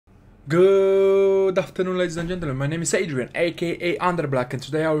Good afternoon, ladies and gentlemen. My name is Adrian, aka Underblack, and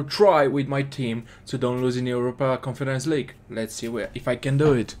today I will try with my team to don't lose in the Europa Conference League. Let's see if I can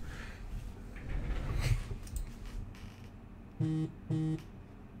do it.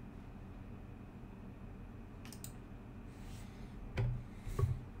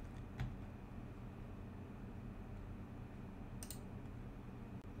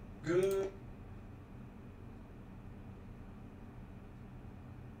 Good.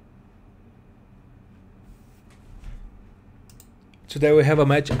 Today we have a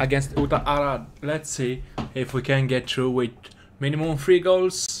match against Uta Arad. Let's see if we can get through with minimum 3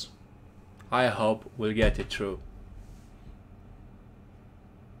 goals. I hope we'll get it through.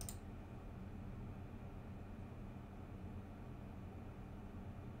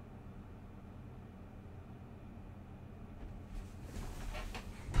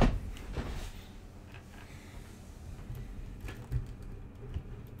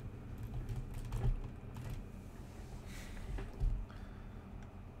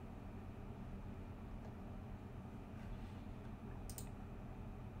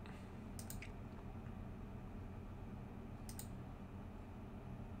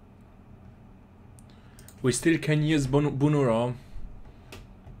 We still can use Bunuro,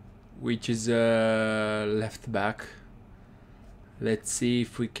 which is left back. Let's see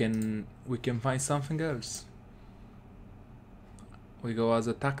if we can find something else. We go as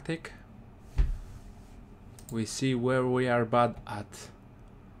a tactic. We see where we are bad at.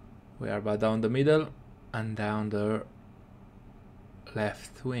 We are bad down the middle and down the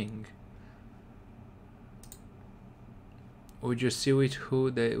left wing. We just see with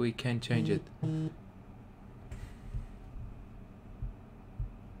who we can change it.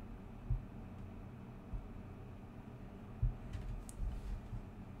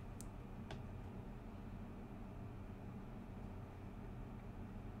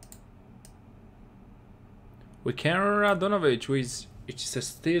 We can run Radonovic, which is a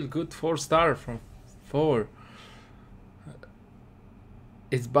still good 4-star from 4.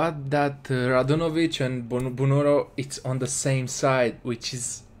 It's bad that Radonovic and Bunuro it's on the same side, which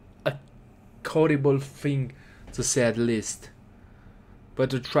is a horrible thing to say at least. But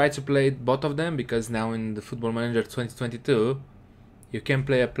to try to play both of them, because now in the Football Manager 2022 you can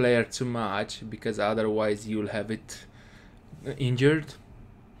play a player too much, because otherwise you'll have it injured.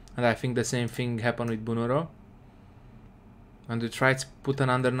 And I think the same thing happened with Bunuro. And we try to put an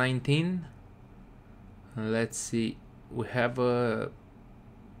under 19. Let's see. We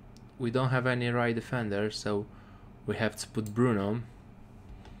don't have any right defender, so we have to put Bruno.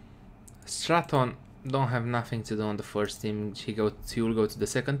 Stratton don't have nothing to do on the first team. He will go to the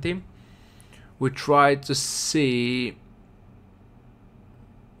second team. We try to see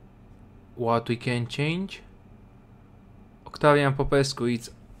what we can change. Octavian Popescu is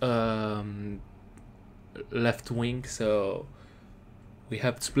left wing, so we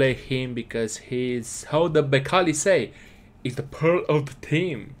have to play him because he's, how the Bekali say, is the pearl of the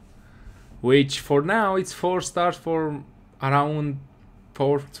team, which for now it's 4 stars for around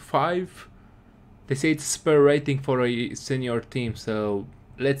 4 to 5. They say it's spare rating for a senior team, so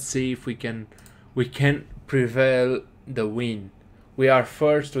let's see if we can prevail the win. We are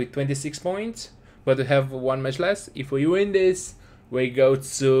first with 26 points, but we have 1 match less. If we win this, we go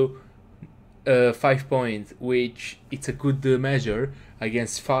to 5 points, which it's a good measure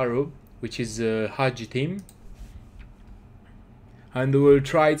against Faru, which is a Haji team. And we'll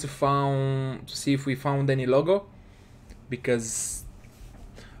try to see if we found any logo, because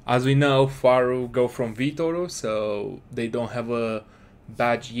as we know Faru go from Vitoru, so they don't have a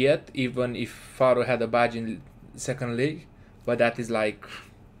badge yet, even if Faru had a badge in second league, but that is like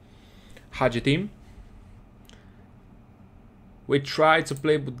Haji team. We try to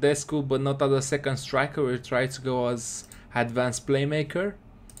play Budescu, but not as a second striker. We try to go as advanced playmaker.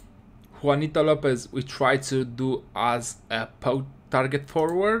 Juanito Lopez we try to do as a target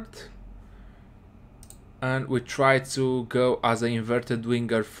forward. And we try to go as an inverted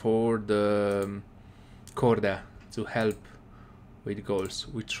winger for the Corda to help with goals.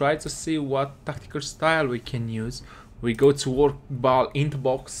 We try to see what tactical style we can use. We go to work ball into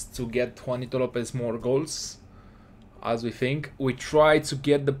box to get Juanito Lopez more goals. As we think, we try to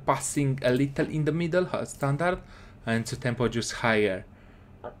get the passing a little in the middle, standard, and to tempo just higher.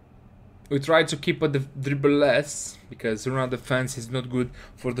 We try to keep the dribble less, because run defense is not good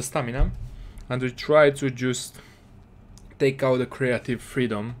for the stamina. And we try to just take out the creative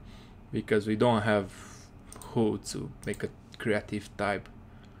freedom, because we don't have who to make a creative type.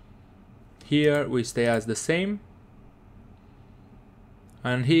 Here we stay as the same.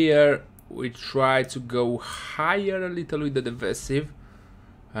 And here we try to go higher a little with the defensive,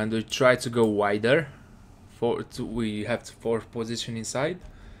 and we try to go wider. We have 4 position inside,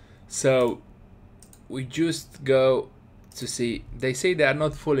 so we just go to see. They say they are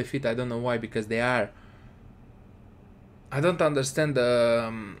not fully fit. I don't know why, because they are. I don't understand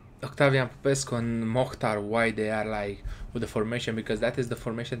Octavian Popescu and Mokhtar, why they are like with the formation, because that is the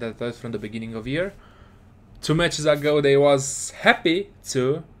formation that I thought from the beginning of year. 2 matches ago they was happy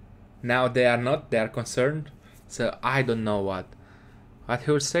to, now they are not, they are concerned. So I don't know what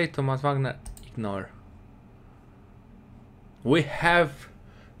he will say. Thomas Wagner, ignore. They have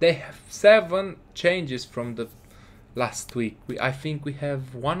 7 changes from the last week. I think we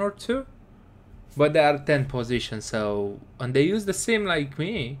have 1 or 2, but there are 10 positions. So, and they use the same like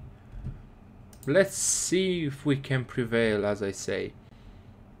me. Let's see if we can prevail. As I say,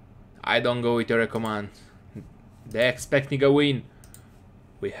 I don't go with your command. They're expecting a win.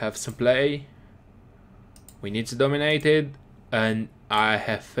 We have some play. We need to dominate it, and I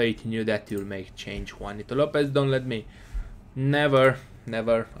have faith in you that you'll make change. Juanito Lopez, don't let me. Never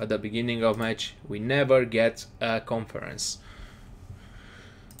at the beginning of match we never get a conference.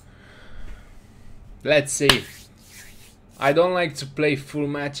 Let's see. I don't like to play full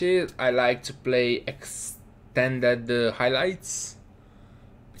matches. I like to play extended highlights,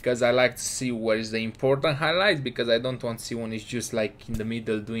 because I like to see what is the important highlights, because I don't want to see one is just like in the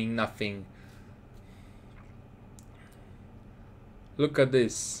middle doing nothing. Look at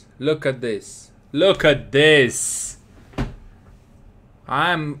this. Look at this. Look at this.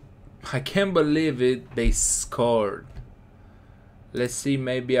 I can't believe it. They scored. Let's see,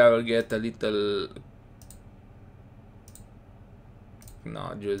 maybe I will get a little.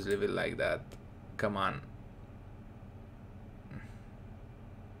 No, just leave it like that. Come on.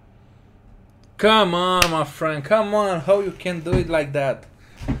 Come on, my friend. Come on. How you can do it like that?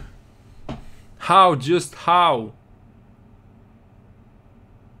 How? Just how?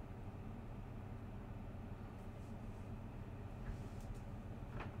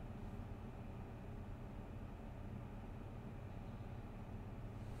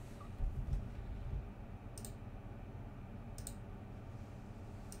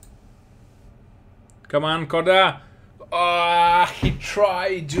 Come on, Korda. He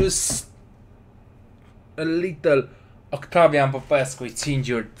tried just a little. Octavian Popescu, it's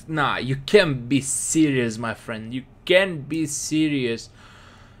injured. Nah, you can't be serious, my friend. You can't be serious.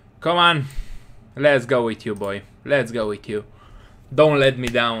 Come on. Let's go with you, boy. Let's go with you. Don't let me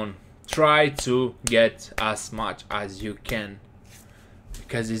down. Try to get as much as you can,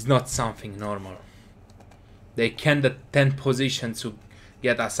 because it's not something normal. They can the 10th position to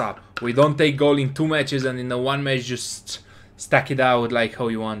get us up. We don't take goal in 2 matches, and in the 1 match just stack it out like how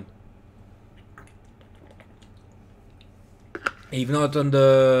you want. If not on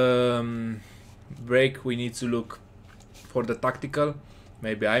the break, we need to look for the tactical.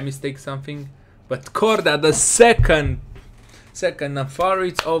 Maybe I mistake something. But Korda, the second and far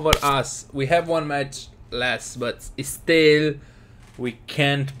it's over us. We have 1 match less, but still we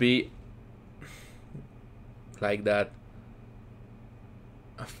can't be like that.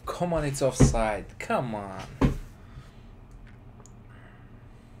 Come on, it's offside. Come on.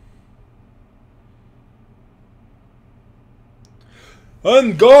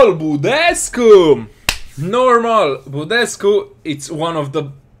 And goal, Budescu! Normal. Budescu, it's one of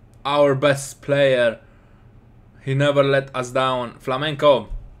our best player. He never let us down. Flamenco.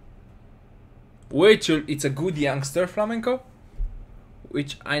 It's a good youngster, Flamenco.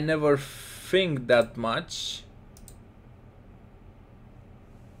 Which I never think that much.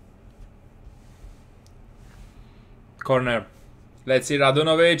 Corner. Let's see,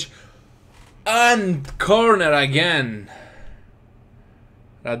 Radunovic. And corner again.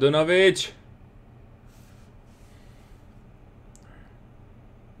 Radunovic.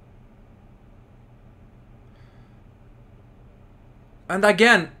 And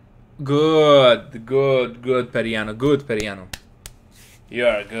again. Good, Periano. Good, Periano. You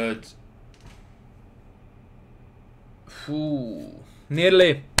are good. Ooh,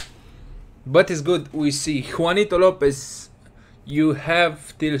 nearly. But it's good. We see Juanito Lopez. You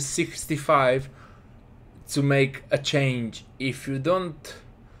have till 65 to make a change. If you don't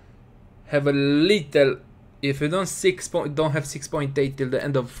have a little, if you don't have 6.8 till the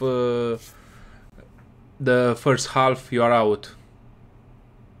end of the first half, you are out.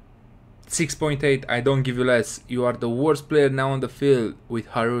 6.8. I don't give you less. You are the worst player now on the field with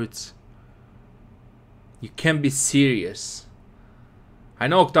Haruts. You can't be serious. I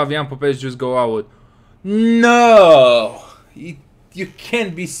know Octavian Popescu just go out. No! You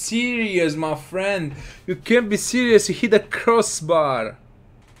can't be serious, my friend. You can't be serious. You hit a crossbar.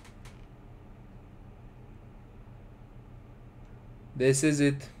 This is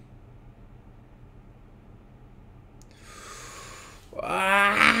it.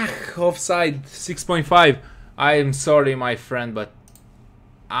 Offside. 6.5. I am sorry, my friend, but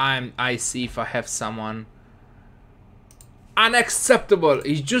I see if I have someone. Unacceptable.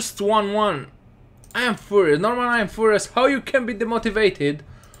 It's just 1-1. I am furious. Norman, I am furious. How you can be demotivated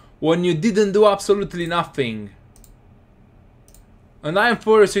when you didn't do absolutely nothing? And I am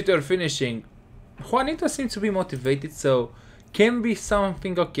furious with your finishing. Juanito seems to be motivated, so can be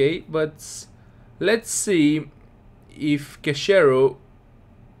something okay, but let's see if Kesheru,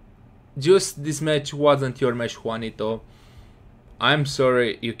 just this match wasn't your match, Juanito. I'm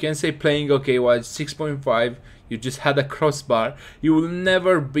sorry, you can say playing okay was 6.5, you just had a crossbar, you will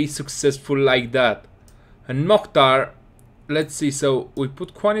never be successful like that. And Mokhtar, let's see, so we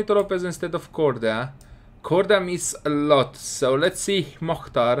put Juanito Lopez instead of Korda. Korda missed a lot, so let's see if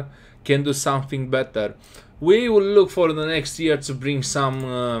Mokhtar can do something better. We will look for the next year to bring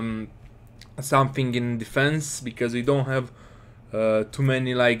some something in defense, because we don't have too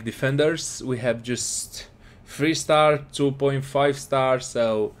many like defenders. We have just 3-star, 2.5 stars,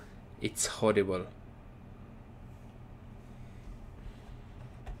 so it's horrible.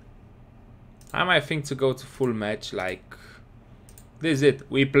 I might think to go to full match, like this is it,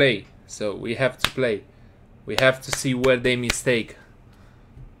 we play, so we have to play. We have to see where they mistake.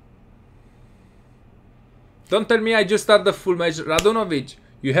 Don't tell me I just start the full match. Radunovic,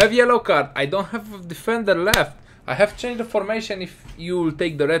 you have yellow card. I don't have a defender left. I have changed the formation if you will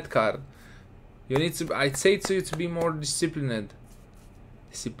take the red card. You need to, I'd say to you to be more disciplined.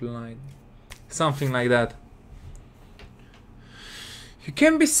 Something like that. You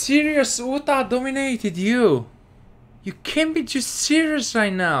can't be serious. Uta dominated you. You can't be just serious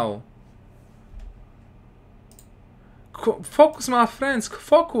right now. Focus, my friends.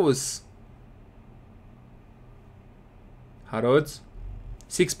 Focus. Harods,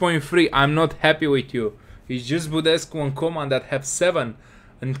 6.3. I'm not happy with you. It's just Budescu and Coman that have 7.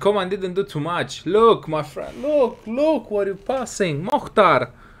 And Coman didn't do too much. Look, my friend. Look what you're passing.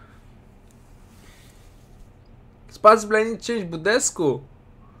 Mokhtar. Spați blinding change, Budescu.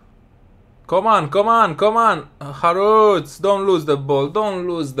 Come on. Harods, don't lose the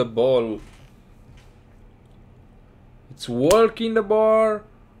ball. It's working the bar.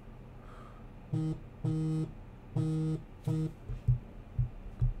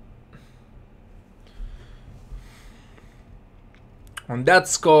 On that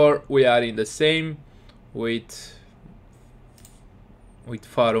score, we are in the same with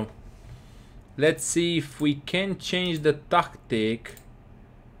Faru. Let's see if we can change the tactic.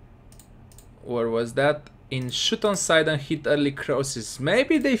 Where was that? In shoot on side and hit early crosses.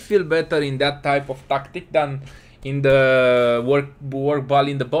 Maybe they feel better in that type of tactic than in the work ball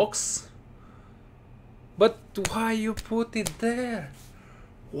in the box. But why you put it there?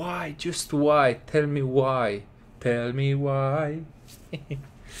 Why? Just why? Tell me why. Tell me why.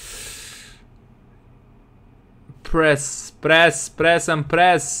 Press and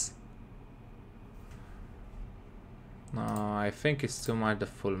press. No, I think it's too much the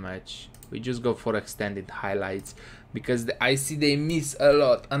full match. We just go for extended highlights, because I see they miss a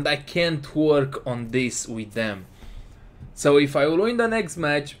lot and I can't work on this with them. So if I will win the next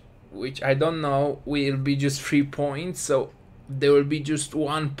match, which I don't know, will be just 3 points, so there will be just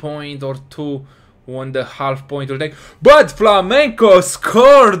 1 point or 2 when the half point will take. But Flamenco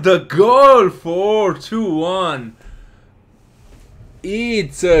scored the goal for 2-1.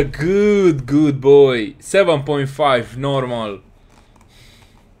 It's a good boy. 7.5 normal.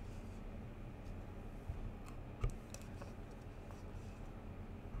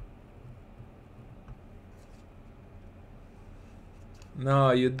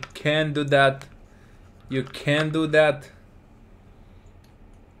 No, you can't do that. You can't do that.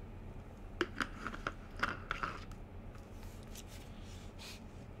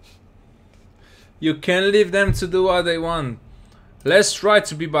 You can leave them to do what they want. Let's try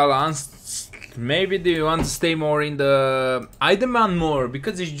to be balanced. Maybe they want to stay more in the... I demand more,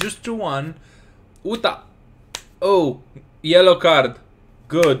 because it's just 2-1. Uta. Oh, yellow card.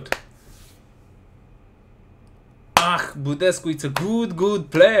 Good. Ah, Budescu, it's a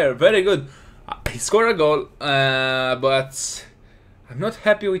good player. Very good. He scored a goal, but I'm not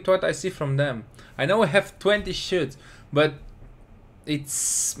happy with what I see from them. I know I have 20 shoots, but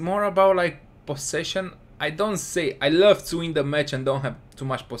it's more about like possession. I don't say I love to win the match and don't have too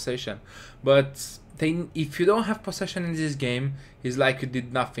much possession, but if you don't have possession in this game, it's like you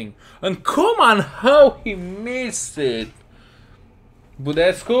did nothing. And come on, how he missed it.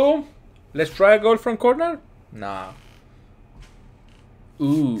 Budescu, let's try a goal from corner. Nah.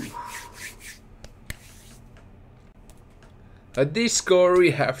 Ooh. At this score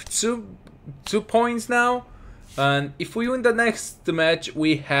we have two points now, and if we win the next match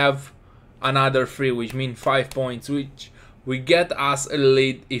we have another 3, which means 5 points, which we get us a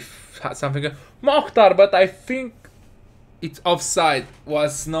lead if something. Mokhtar, but I think it's offside.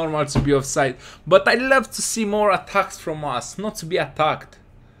 Was normal to be offside, but I love to see more attacks from us, not to be attacked.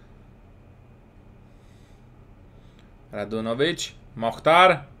 Radunovic,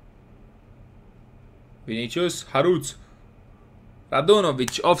 Mokhtar, Vinicius, Haruc,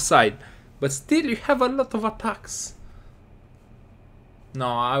 Radunovic, offside. But still you have a lot of attacks. No,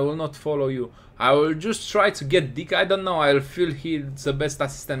 I will not follow you. I will just try to get Dick. I don't know, I feel he's the best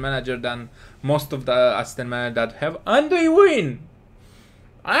assistant manager than most of the assistant managers that have. And we win!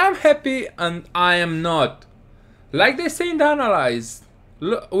 I am happy and I am not. Like they say in the analyze,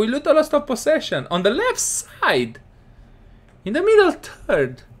 we lose a lot of possession. On the left side. In the middle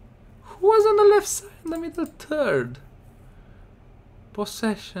third. Who was on the left side in the middle third?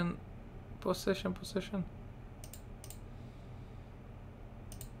 Possession. Possession.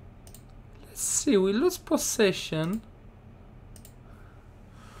 Let's see, we lose possession.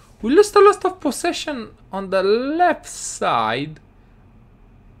 We lost a lot of possession on the left side.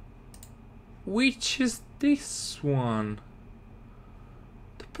 Which is this one?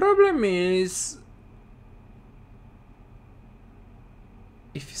 The problem is,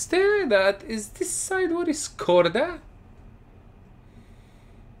 if you stay like that, is this side what is Korda?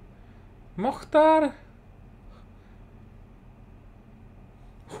 Mokhtar?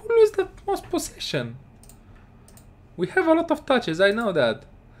 Who loses the most possession? We have a lot of touches, I know that.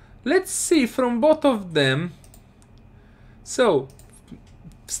 Let's see from both of them. So,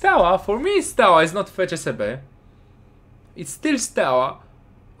 Steaua, for me Steaua is not FCSB. It's still Steaua.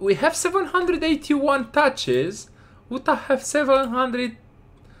 We have 781 touches. Uta have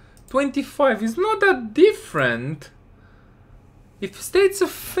 725. It's not that different. If states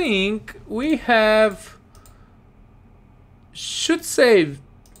of think, we have shoot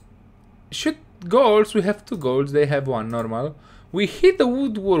goals, we have 2 goals, they have 1 normal. We hit the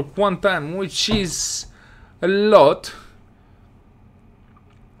woodwork 1 time, which is a lot.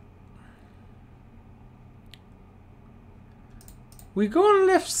 We go on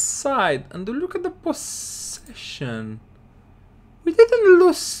left side and look at the possession. We didn't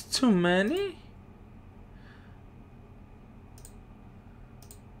lose too many.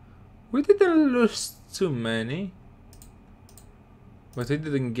 We didn't lose too many, but we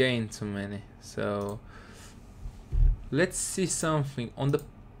didn't gain too many. So let's see something on the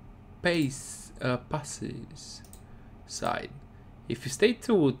passes side. If you stay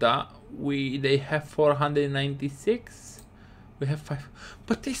to Uta, they have 496. We have 5,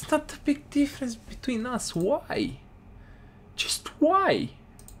 but it's not a big difference between us. Why? Just why?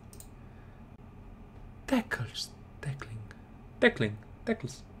 Tackles,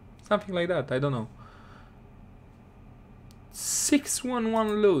 tackles. Something like that, I don't know.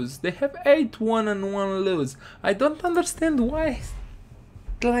 6-1-1 lose. They have 8-1 and 1 lose. I don't understand why it's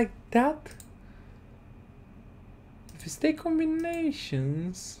like that. If you stay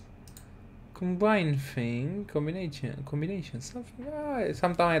combinations, combination, something.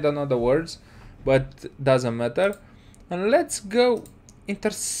 Sometimes I don't know the words, but doesn't matter. And let's go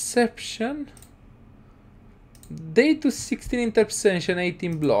interception. They do 16 interception,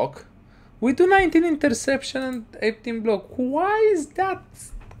 18 block. We do 19 interception and 18 block. Why is that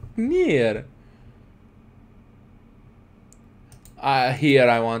near? Here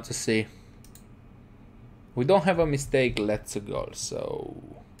I want to see. We don't have a mistake, let's go. So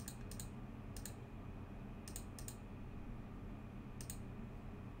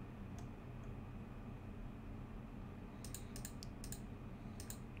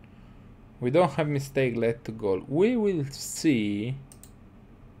we don't have mistake, let to goal. We will see.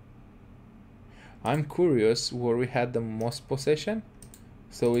 I'm curious where we had the most possession.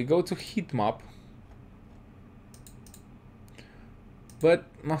 So we go to heat map. But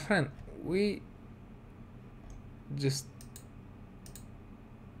my friend, we just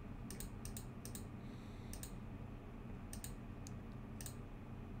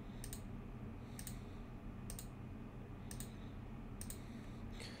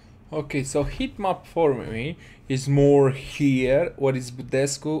okay, so heat map for me is more here, what is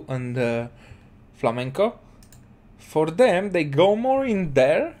Budescu and Flamenco. For them, they go more in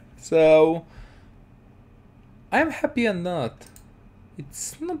there, so I'm happy and not.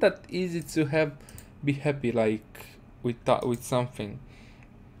 It's not that easy to be happy like with something.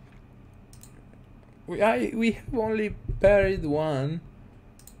 We have only parried 1.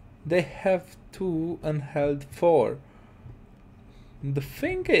 They have 2 and held 4. The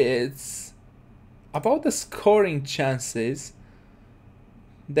thing is about the scoring chances.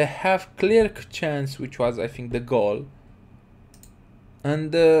 they have clear chance, which was I think the goal.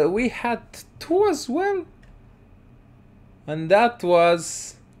 And we had 2 as well. And that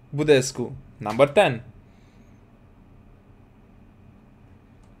was Budescu, number 10.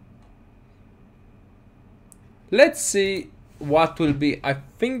 Let's see what will be. I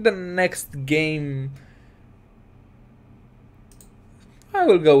think the next game, I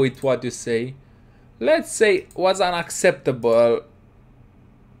will go with what you say. Let's say was unacceptable.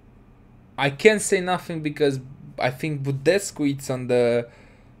 I can't say nothing because I think Budescu it's on the...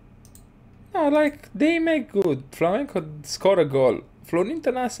 No, like, they make good. Flamenco score a goal.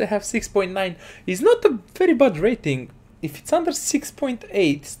 Florentinase have 6.9. It's not a very bad rating. If it's under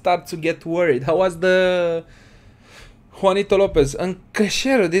 6.8, start to get worried. How was the Juanito Lopez? And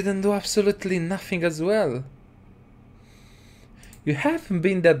Crescero didn't do absolutely nothing as well. You haven't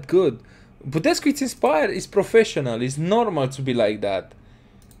been that good. Budescu is inspired, is professional, it's normal to be like that.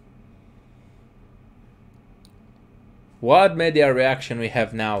 What media reaction we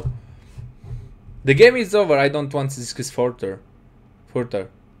have now? The game is over, I don't want to discuss further.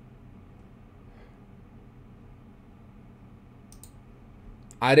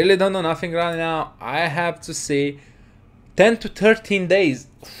 I really don't know nothing right now. I have to say 10 to 13 days.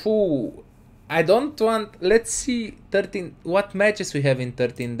 Ooh, I don't want... Let's see 13 what matches we have in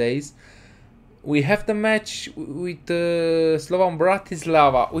 13 days. We have the match with Slovan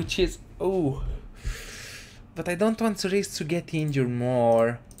Bratislava, which is... Oh, but I don't want to risk to get injured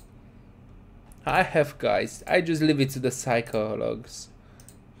more. I have guys. I just leave it to the psychologues.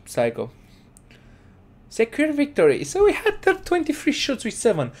 Secure victory. So we had 23 shots with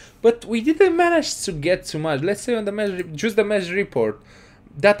 7, but we didn't manage to get too much. Let's say on the match, just the match report.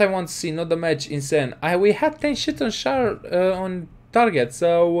 That I want to see, not the match insane. We had 10 shots on target.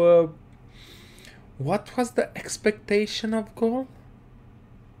 So what was the expectation of goal?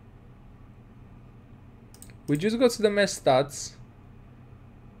 We just go to the match stats.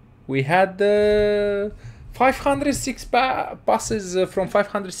 We had 506 passes from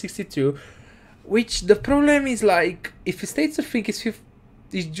 562, which the problem is like if it states a thing it's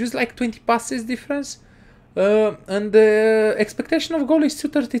just like 20 passes difference, and the expectation of goal is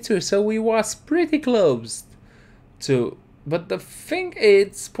 232, so we was pretty close to. But the thing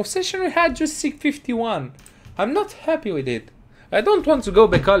is, possession we had just 651. I'm not happy with it. I don't want to go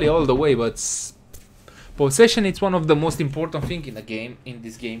Bekali all the way, but possession is one of the most important thing in the game, in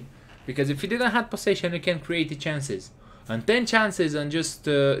this game. Because if you didn't have possession, you can create the chances. And 10 chances and just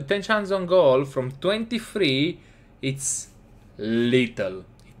 10 chances on goal from 23, it's little.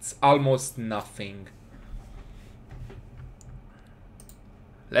 It's almost nothing.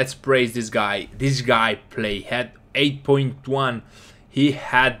 Let's praise this guy. This guy had 8.1. He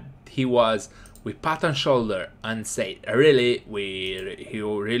was with pat on shoulder and say really, he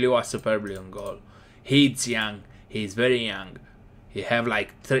really was superbly on goal. He's young. He's very young. He have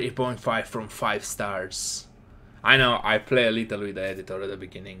like 3.5 from 5 stars. I know I play a little with the editor at the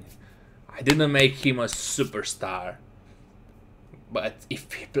beginning. I didn't make him a superstar. But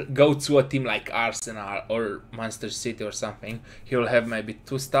if he go to a team like Arsenal or Manchester City or something, he'll have maybe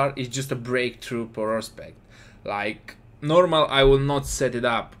 2 stars. It's just a breakthrough prospect. Like normal, I will not set it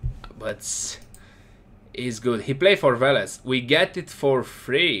up, but it's good. He play for Vélez. We get it for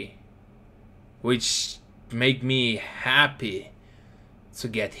free, which make me happy to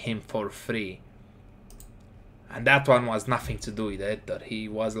get him for free. And that one was nothing to do with it, that he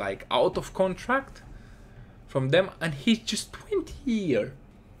was like out of contract from them, and he's just 20 year,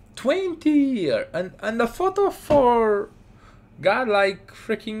 and the photo for God like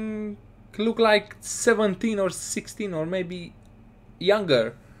freaking look like 17 or 16 or maybe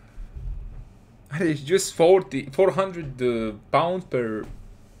younger. And it's just 400 pounds per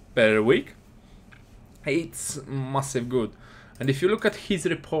week. It's massive good. And if you look at his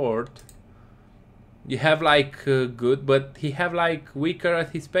report, you have like good, but he have like weaker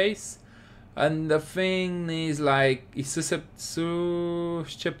at his pace. And the thing is like he's susceptible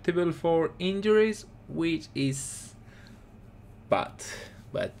for injuries, which is bad.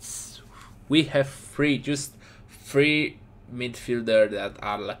 But we have just three midfielder that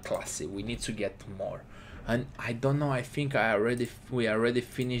are like classy. We need to get more. And I don't know, I think we already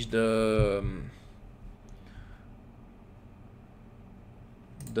finished the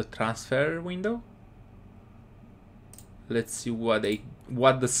transfer window. Let's see what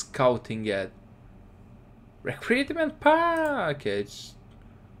the scouting get. Recruitment package.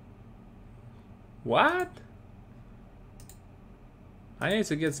 What? I need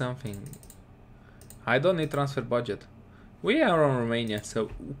to get something. I don't need transfer budget. We are on Romania, so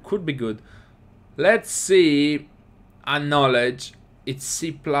could be good. Let's see. Acknowledge. It's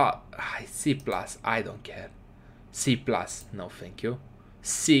C plus. C plus. I don't care. C plus. No, thank you.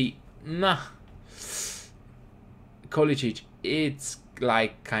 C. Nah. Kolicic. It's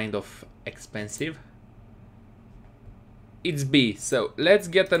like kind of expensive. It's B. So let's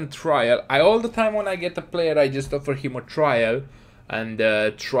get a trial. All the time when I get a player, I just offer him a trial and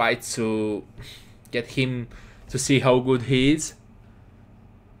try to get him to see how good he is.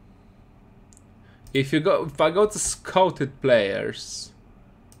 If I go to scouted players,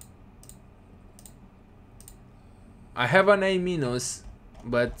 I have an A minus,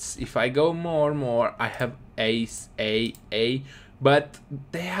 but if I go more, I have A's, A, but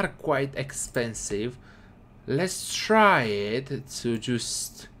they are quite expensive. Let's try it to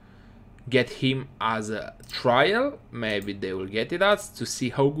just get him as a trial. Maybe they will get it as to see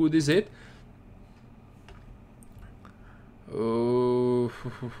how good is it. Oh.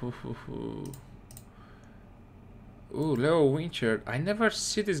 Ooh, Leo Winchard. I never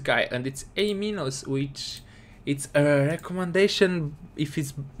see this guy, and it's A minus, which it's a recommendation. If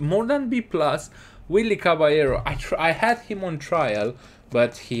it's more than B plus, Willy Caballero. I had him on trial,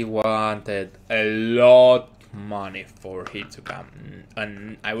 but he wanted a lot money for him to come,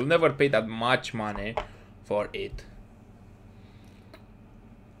 and I will never pay that much money for it.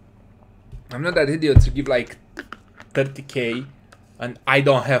 I'm not that idiot to give like 30k, and I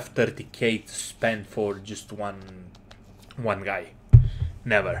don't have 30k to spend for just one guy.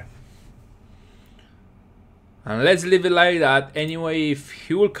 Never. And let's leave it like that. Anyway, if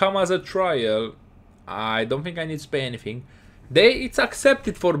he will come as a trial, I don't think I need to pay anything. It's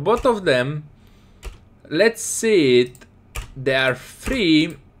accepted for both of them. Let's see it. They are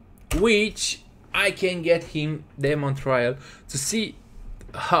free, which I can get him them on trial to see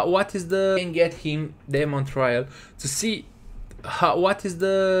what is the what is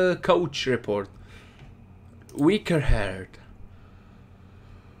the coach report. Weaker haired.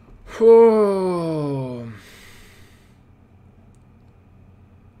 Oh.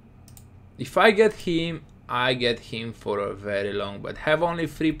 If I get him for a very long, but have only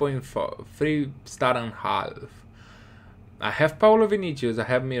 3.4, 3 star and half. I have Paulo Vinicius, I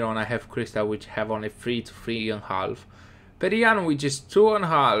have Miron, I have Krista, which have only 3 to 3.5. Periano, which is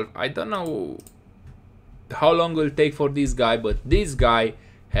 2.5. I don't know how long it will take for this guy, but this guy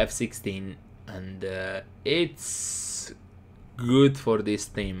have 16, and it's good for this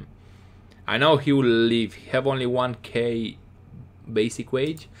team. I know he will leave. He have only 1k basic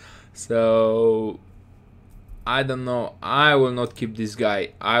wage, so I don't know. I will not keep this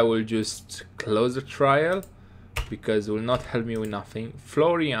guy. I will just close the trial because it will not help me with nothing.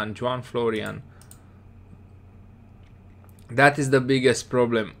 Florian, Joan Florian. That is the biggest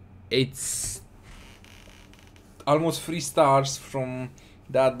problem. It's almost 3 stars from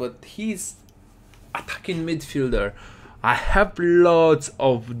that, but he's attacking midfielder. I have lots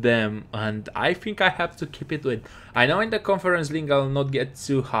of them, and I think I have to keep it with. I know in the conference league I'll not get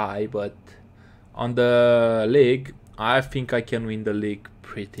too high, but on the league, I think I can win the league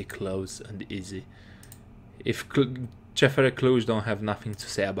pretty close and easy. If Cefere Cluj don't have nothing to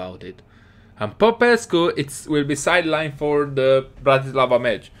say about it. And Popescu, it will be sidelined for the Bratislava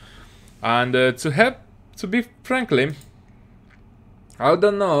match. And to be frankly, I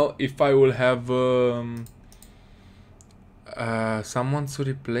don't know if I will have someone to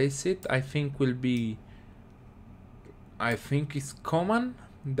replace it. I think it's common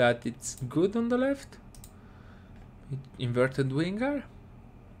that it's good on the left. Inverted winger.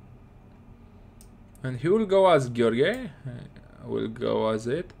 And he will go as Gheorghe. Will go as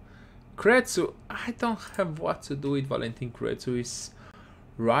it. Kretsu, I don't have what to do with Valentin Kretsu. Is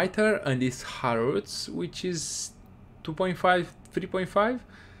writer and is Haruts, which is 2.5, 3.5.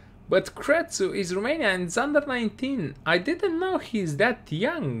 But Kretsu is Romanian and it's under 19. I didn't know he's that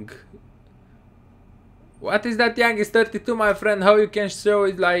young. What is that young? He's 32, my friend. How you can show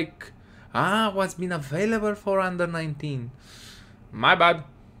it like... what's been available for under 19? My bad.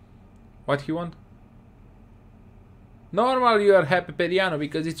 What he want? Normal, you are happy, Periano,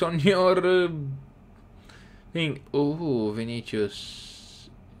 because it's on your thing. Ooh, Vinicius.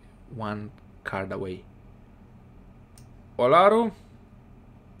 1 card away. Olaru?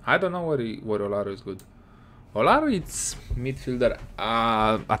 I don't know where Olaru is good. Olaru, it's midfielder,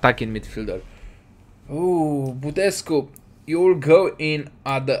 attacking midfielder. Ooh, Budescu, you will go in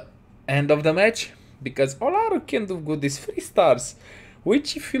at the end of the match because Olaru can do good. These 3 stars,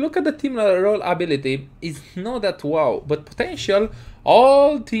 which if you look at the team role ability, is not that wow, but potential.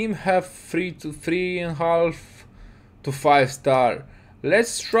 All team have 3 to 3.5 to 5 star.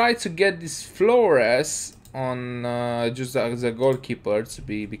 Let's try to get this Flores on just as a goalkeeper to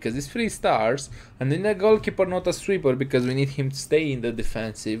be, because it's 3 stars, and then a goalkeeper, not a sweeper, because we need him to stay in the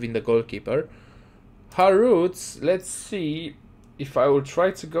defensive, in the goalkeeper. Haruts, let's see if I will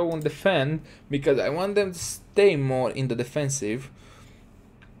try to go on defend, because I want them to stay more in the defensive.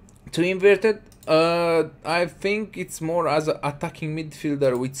 To inverted, I think it's more as an attacking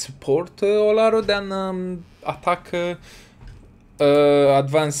midfielder with support Olaro than attack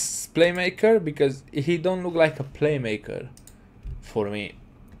advanced playmaker, because he don't look like a playmaker for me.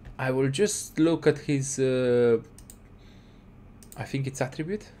 I will just look at his I think it's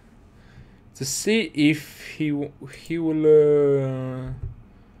attribute to see if he will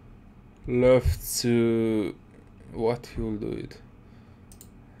love to what he will do it.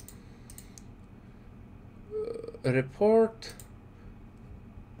 Report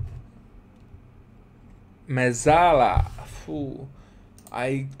Mezzala. Ooh.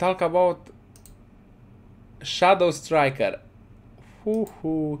 I talk about Shadow Striker.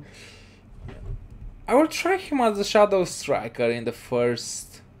 Ooh. I will try him as a Shadow Striker in the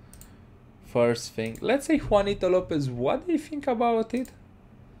first thing. Let's say Juanito Lopez. What do you think about it?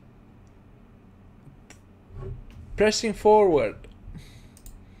 Pressing forward.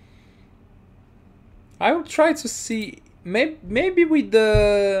 I will try to see, maybe with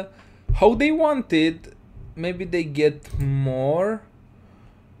the how they want it, maybe they get more.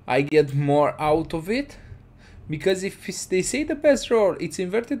 I get more out of it, because if they say the best role, it's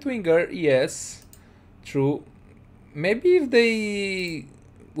inverted winger. Yes, true. Maybe if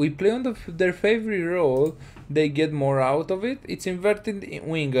we play on their favorite role, they get more out of it. It's inverted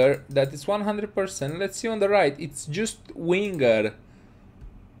winger. That is 100%. Let's see on the right. It's just winger.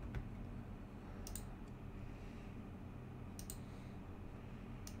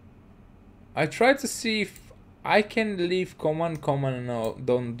 I try to see if I can leave command, no,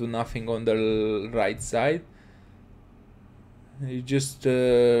 don't do nothing on the right side. You just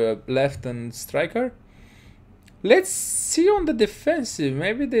left and striker. Let's see on the defensive.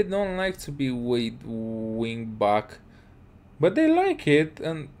 Maybe they don't like to be with wing back, but they like it,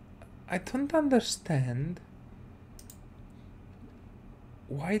 and I don't understand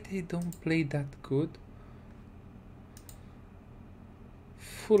why they don't play that good.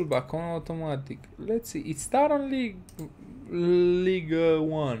 Fullback on automatic. Let's see. It start on League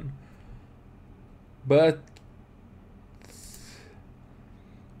 1, but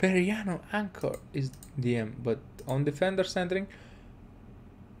Periano anchor is DM, but on defender centering,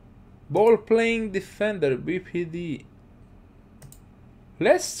 ball playing defender BPD.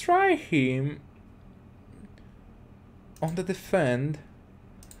 Let's try him on the defend.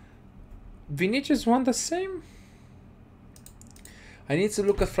 Vinicius want the same. I need to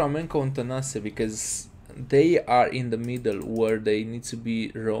look at Flamenco and Tanase, because they are in the middle where they need to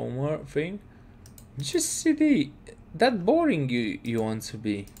be roamer thing. Just CD, that boring you want to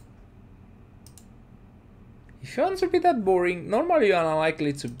be. If you want to be that boring, normally you are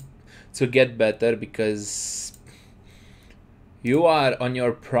unlikely to get better, because you are on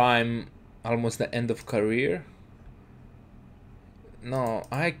your prime, almost the end of career. No,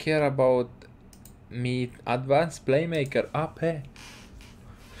 I care about me advanced playmaker AP.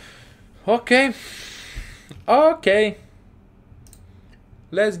 Okay.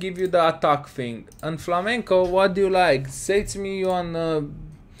 Let's give you the attack thing. And Flamenco, what do you like? Say to me you on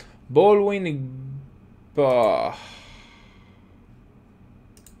ball winning.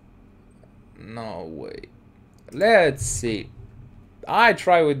 No way. Let's see. I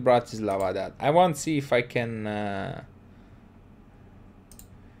try with Bratislava that. I want to see if I can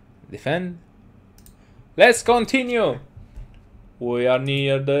defend. Let's continue. We are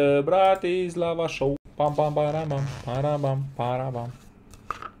near the Bratislava show. Pam pam parabam parabam parabam.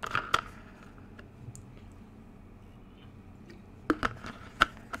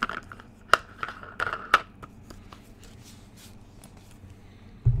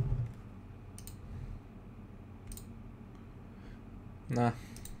 Nah.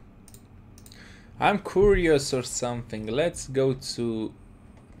 I'm curious or something. Let's go to...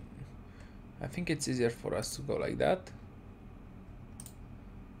 I think it's easier for us to go like that.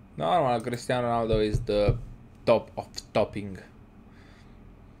 Normal, Cristiano Ronaldo is the top of topping.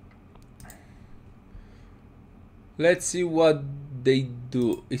 Let's see what they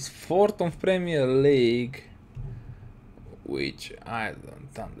do. It's 4th on Premier League, which I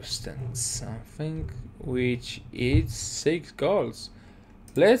don't understand something, which is 6 goals.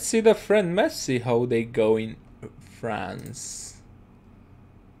 Let's see the friend Messi, how they go in France.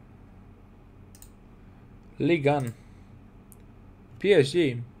 Ligue 1.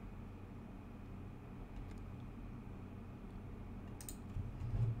 PSG.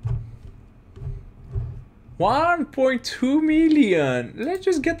 1.2 million. Let's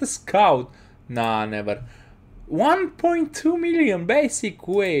just get a scout. Nah, never. 1.2 million basic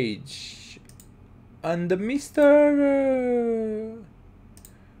wage. And the Mr.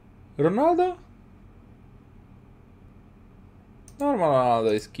 Ronaldo? Normal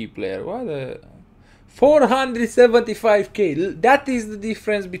Ronaldo is key player. What a 475k. That is the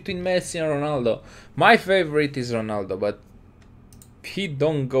difference between Messi and Ronaldo. My favorite is Ronaldo, but he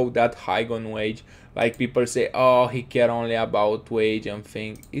don't go that high on wage. Like people say, oh, he care only about wage and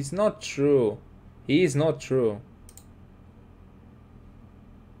thing. It's not true. He is not true.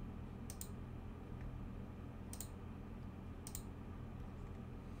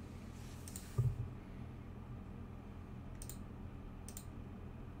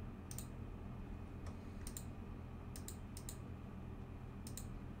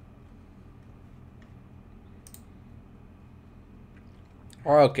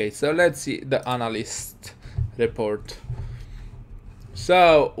 Okay, so let's see the analyst report.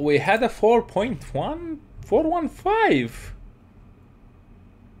 So we had a 4.1415.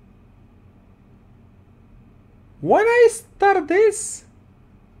 When I start this,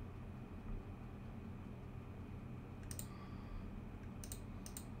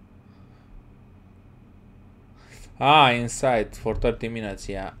 inside for 30 minutes.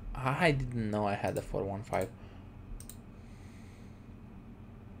 Yeah, I didn't know I had a 415.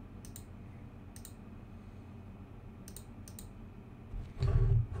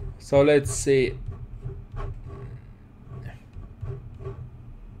 So let's see.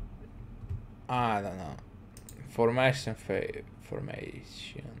 I don't know. Formation.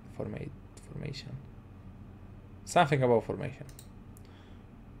 Something about formation.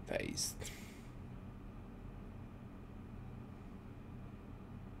 Paste.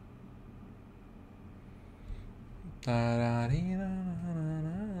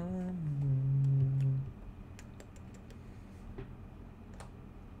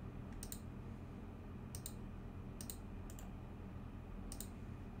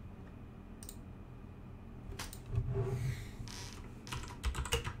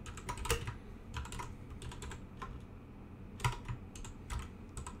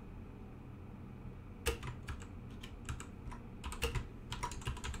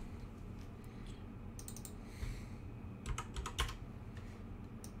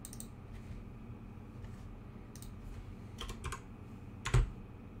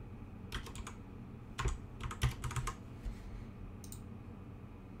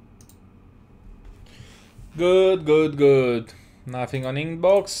 Good. Nothing on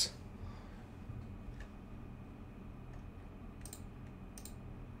inbox.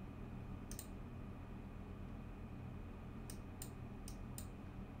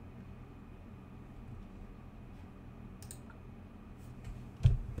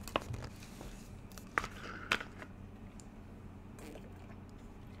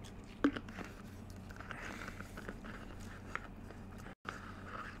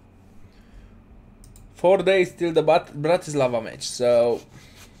 Four days till the Bratislava match, so...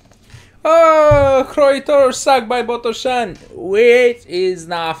 Oh, Kroitor sacked by Botoshan, which is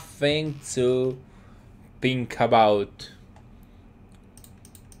nothing to think about.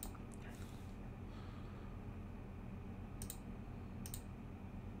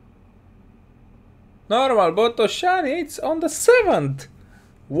 Normal, Botoshan, it's on the 7th.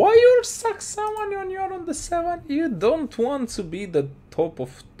 Why you sack someone when you're on the 7th? You don't want to be the top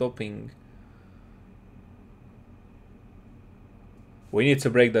of topping. We need to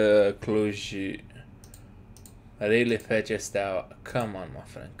break the Cluj. Really fetches out. Come on, my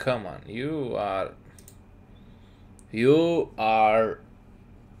friend. Come on. You are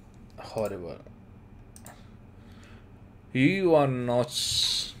horrible. You are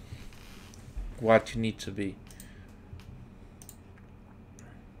not what you need to be.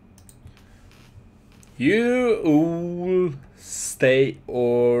 You will stay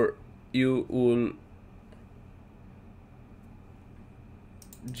or you will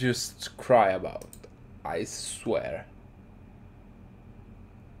just cry about. I swear.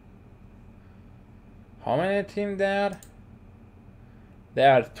 How many teams there?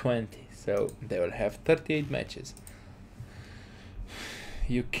 There are 20, so they will have 38 matches.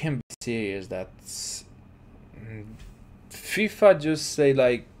 You can't be serious. That's FIFA just say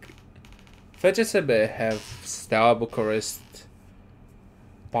like FCSB have Steaua Bucharest,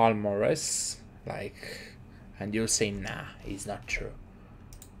 Palmares, like, and you'll say nah, it's not true.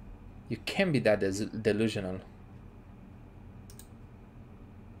 You can't be that delusional.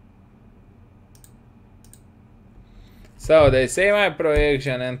 So they say my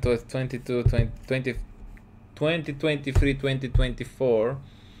projection into 2023, 2024.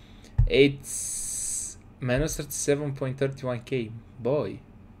 It's minus 37.31k. Boy,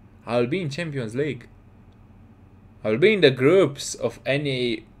 I'll be in Champions League. I'll be in the groups of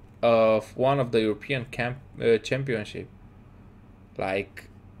any of one of the European championship. Like,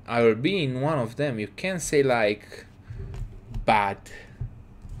 I will be in one of them. You can't say like bad.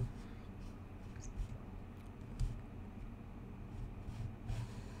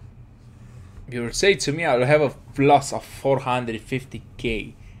 You will say to me I will have a plus of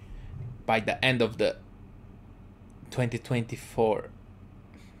 450k by the end of the 2024.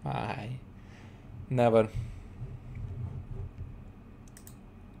 I never.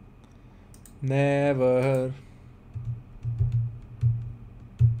 Never.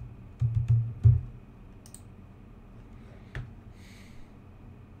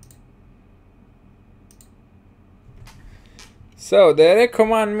 So they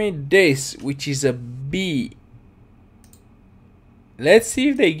recommend me this, which is a B. Let's see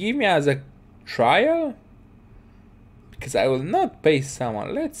if they give me as a trial, because I will not pay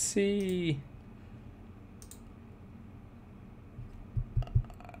someone. Let's see.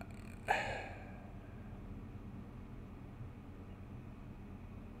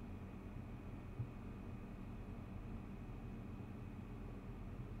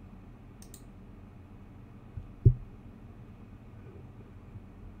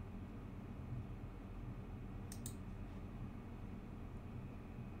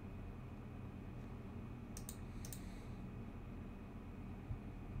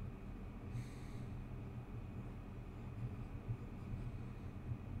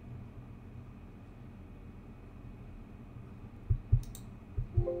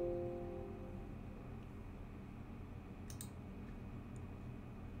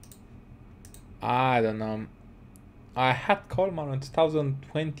 I don't know. I had Coleman in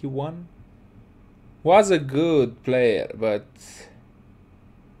 2021. Was a good player, but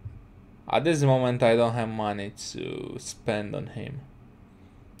at this moment I don't have money to spend on him.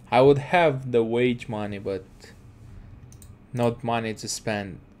 I would have the wage money, but not money to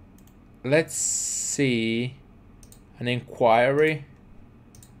spend. Let's see an inquiry.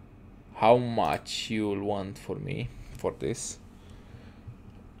 How much you'll want for me for this?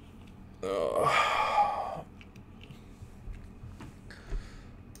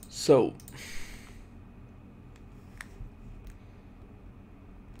 So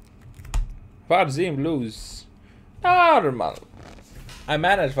Varzim lose. Normal. I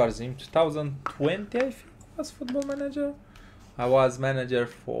managed Varzim 2020, I think was Football Manager. I was manager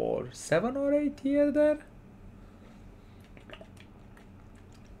for 7 or 8 years there.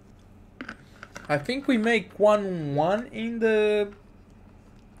 I think we make 1-1 in the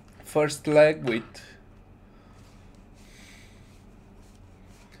first leg with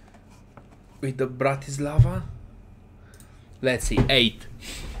the Bratislava. Let's see, 8.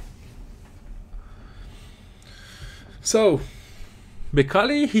 So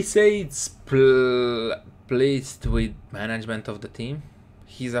Bekali, he says pleased with management of the team.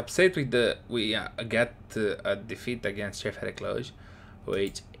 He's upset with we get a defeat against Sheffield Cluj,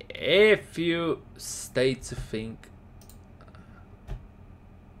 which if you state to think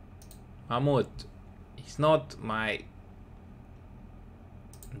Mahmoud, he's not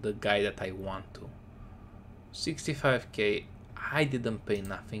the guy that I want to. 65k, I didn't pay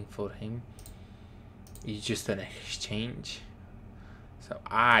nothing for him. It's just an exchange, so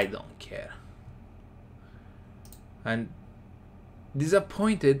I don't care. And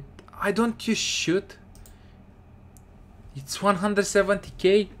disappointed, I don't use shoot. It's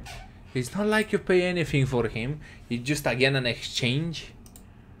 170k. It's not like you pay anything for him. It's just again an exchange,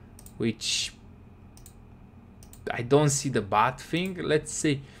 which I don't see the bad thing. Let's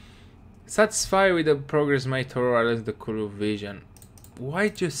see. Satisfied with the progress made towards the crew vision. Why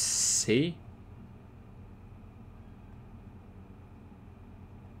just say?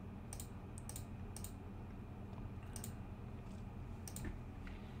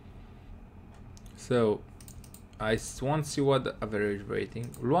 So I want to see what the average rating.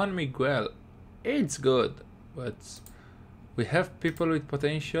 Luan Miguel, it's good, but we have people with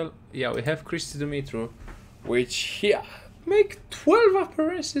potential. Yeah, we have Christy Dumitru, which he make 12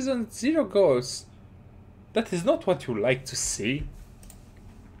 appearances and 0 goals. That is not what you like to see.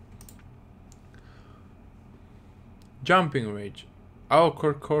 Jumping range, our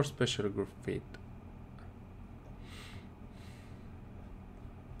core special group fit.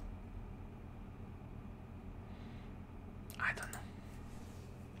 I don't know.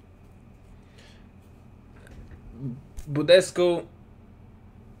 Budescu,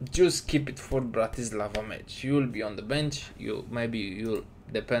 just keep it for Bratislava match. You'll be on the bench. You'll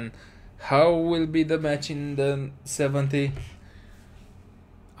depend how will be the match in the 70.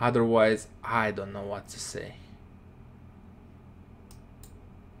 Otherwise, I don't know what to say.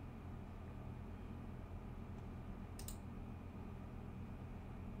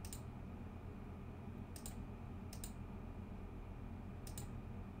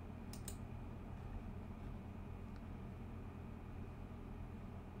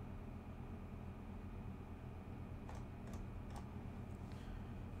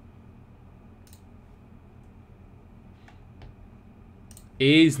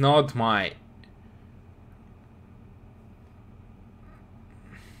 Is not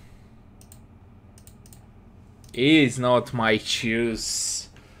my choice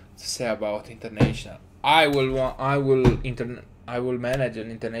to say about international. I will manage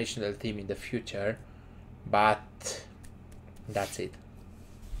an international team in the future, but that's it.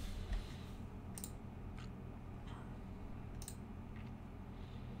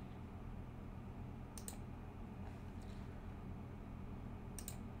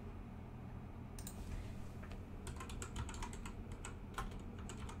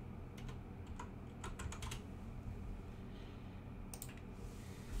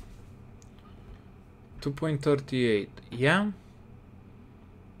 $2.38, yeah.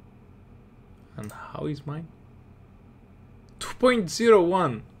 And how is mine?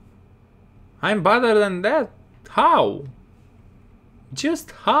 2.01. I'm better than that. How? Just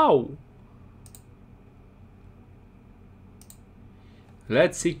how?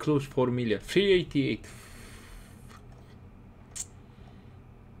 Let's see close 4 million. 388.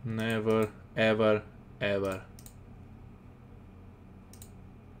 Never, ever, ever.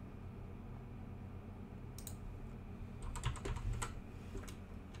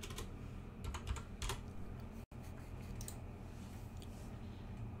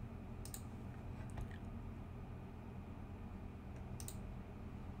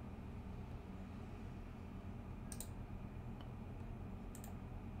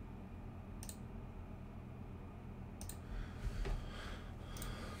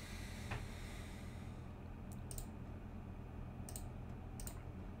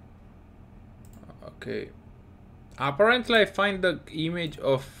 Okay, apparently I find the image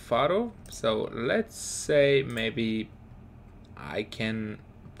of Faro, so let's say maybe I can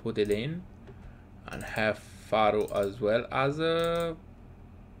put it in and have Faro as well as a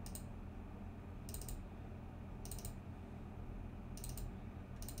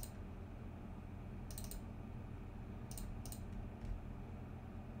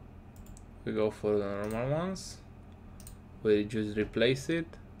we go for the normal ones, we just replace it.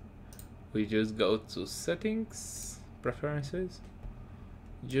 We just go to settings, preferences,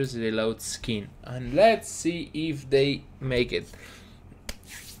 just reload skin, and let's see if they make it.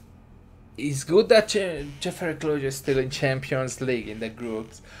 It's good that Jeffrey Close is still in Champions League in the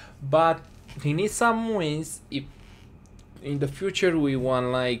groups, but he needs some wins if in the future we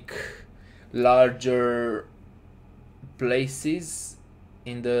want like larger places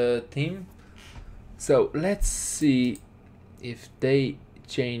in the team. So let's see if they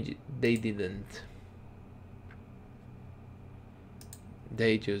change it. They didn't.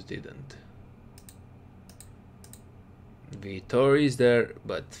 They just didn't. Vitor is there,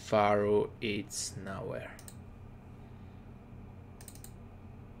 but Faro it's nowhere.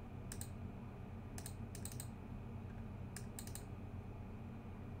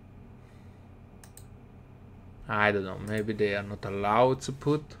 I don't know, maybe they are not allowed to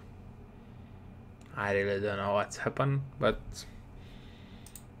put. I really don't know what's happened, but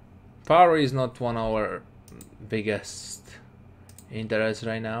Faro is not one of our biggest interests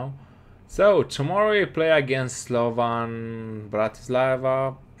right now. So tomorrow we play against Slovan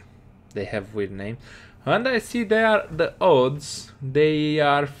Bratislava. They have weird name, and I see they are the odds. They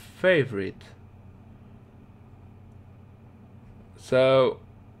are favorite. So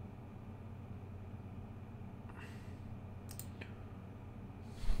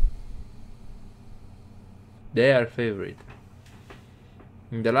they are favorite.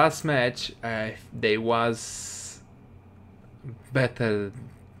 In the last match, they was better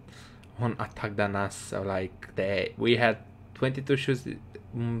on attack than us. So like we had 22 shoots,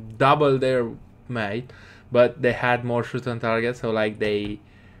 double their mate, but they had more shots on target. So like they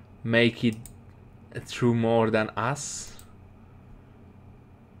make it through more than us.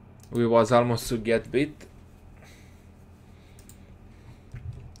 We was almost to get beat.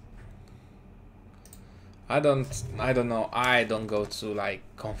 I don't know. I don't go to like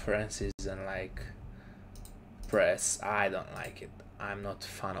conferences and like press. I don't like it. I'm not a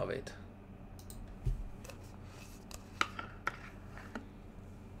fan of it.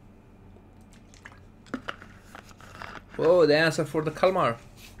 Oh, the answer for the Kalmar.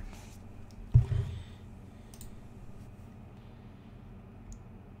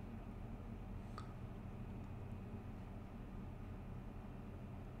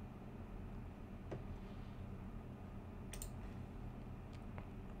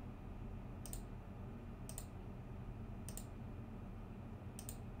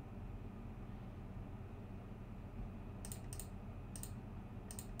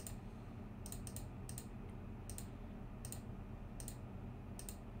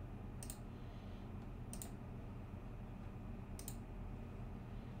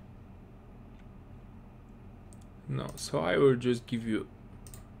 No, so I will just give you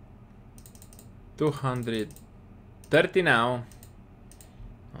 230 now,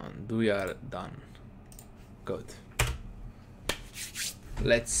 and we are done. Good.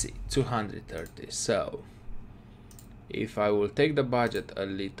 Let's see, 230. So if I will take the budget a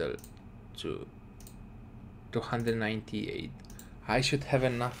little to 298, I should have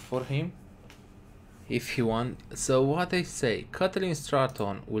enough for him if he want. So what I say, Kathleen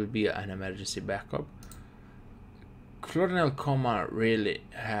Stratton will be an emergency backup. Colonel Coma really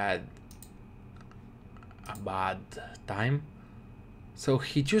had a bad time, so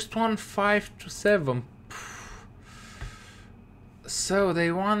he just won 5 to 7. So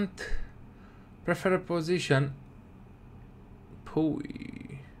they want preferred position.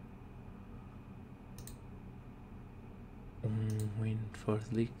 Win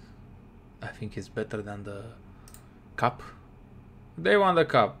first league. I think it's better than the cup. They won the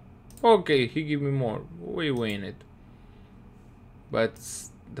cup. Okay, he give me more. We win it. But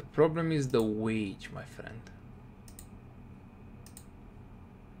the problem is the wage, my friend.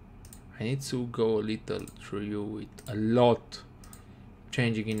 I need to go a little through you with a lot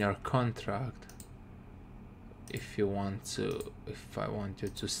changing in your contract if you want to, if I want you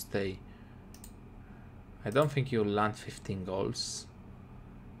to stay. I don't think you'll land 15 goals.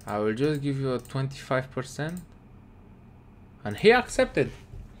 I will just give you a 25%, and he accepted.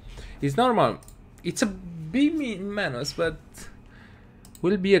 It's normal. It's a B minus, but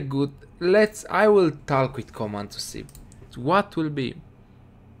will be a good. I will talk with Command to see what will be.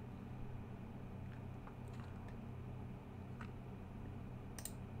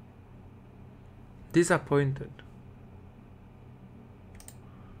 Disappointed.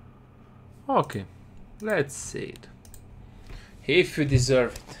 Okay, let's see it. If you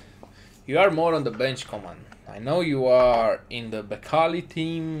deserve it. You are more on the bench, Command. I know you are in the Bekali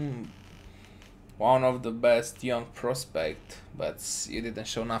team, one of the best young prospect, but you didn't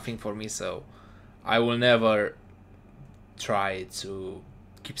show nothing for me, so I will never try to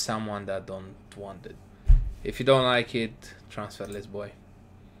keep someone that don't want it. If you don't like it, transferless boy.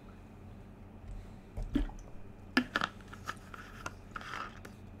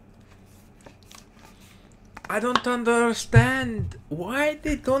 I don't understand why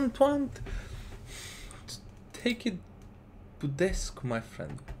they don't want to take it Budescu, my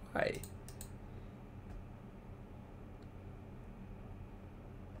friend. Why?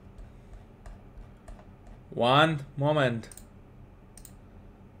 One moment.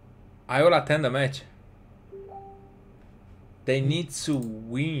 I will attend the match. They need to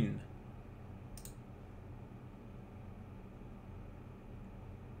win.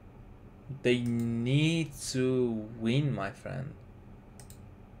 They need to win, my friend.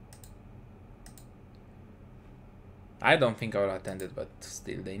 I don't think I will attend it, but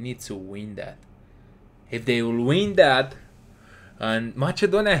still, they need to win that. If they will win that, and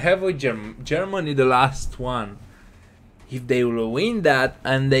Macedonia have with Germany the last one. If they will win that,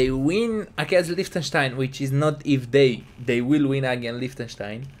 and they win against Liechtenstein, which is not if they will win against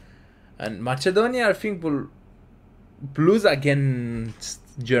Liechtenstein, and Macedonia, I think, will lose against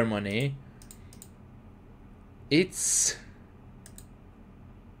Germany.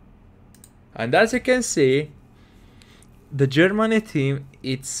 And as you can see, the Germany team,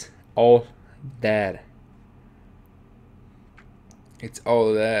 it's all there. It's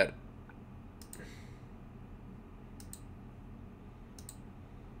all there.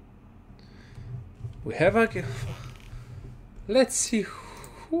 We have a. Let's see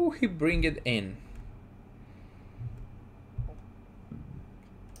who he bring it in.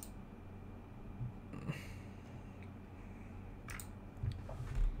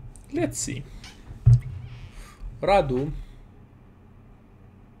 Let's see. Radu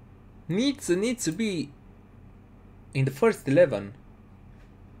needs to be in the first 11.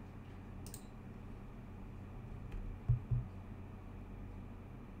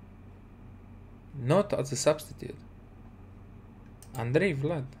 Not as a substitute. Andrei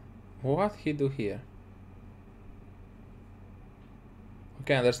Vlad. What he do here?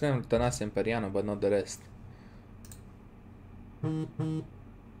 Okay, I understand Tanas and Periano, but not the rest.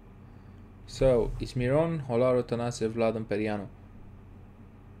 So, it's Miron, Holaro, Tanasev, Vlad, and Periano.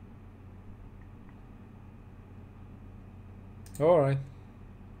 Alright.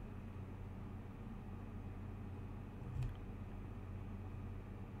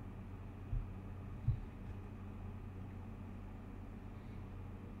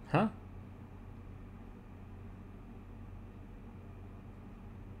 Huh?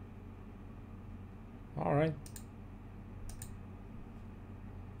 Alright.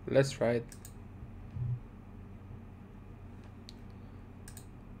 Let's try it.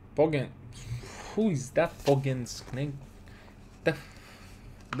 Bogan. Who is that fucking snake?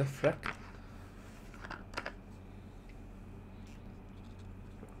 The frick?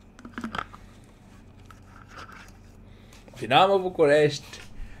 Dinamo Bucharest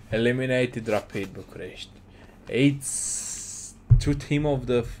eliminated Rapid Bucharest. It's two team of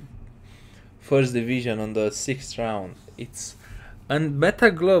the first division on the 6th round. And Beta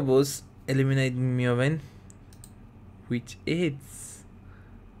Globus eliminated Mioven, which is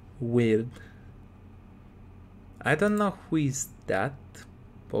weird. I don't know who is that.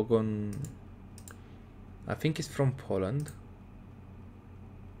 Pogon. I think it's from Poland.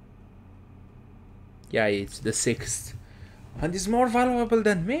 Yeah, it's the 6th. And it's more valuable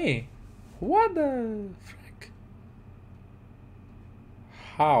than me. What the frick?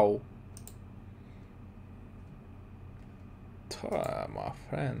 How? My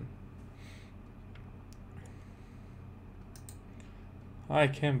friend. I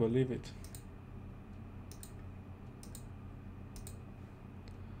can't believe it.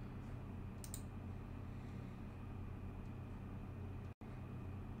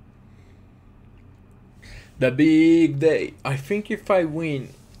 The big day. I think if I win,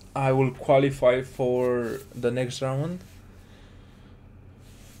 I will qualify for the next round.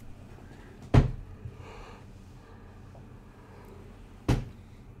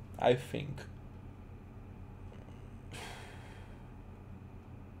 I think.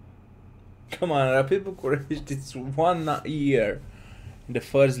 Come on, Rapid Bucharest, it's 1 year in the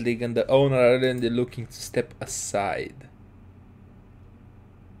first league and the owner are already looking to step aside.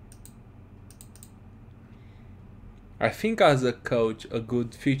 I think as a coach, a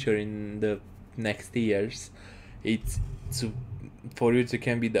good future in the next years, it's for you to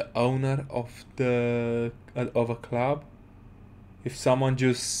can be the owner of a club. If someone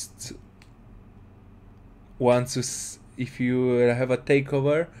just wants to, if you have a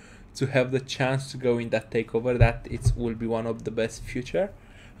takeover, to have the chance to go in that takeover, that it will be one of the best future,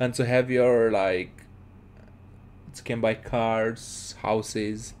 and to have your like, you can buy cars,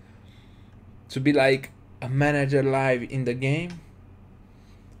 houses, to be like a manager live in the game.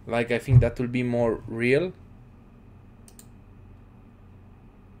 Like I think that will be more real.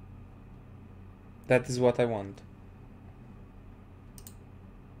 That is what I want.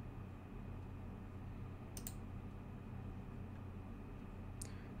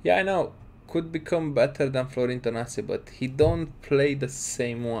 Yeah, I know. Could become better than Florintonase, but he don't play the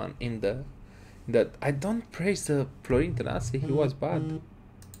same one in the that I don't praise the Florintonase, he was bad.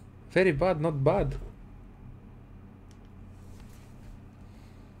 Very bad, not bad.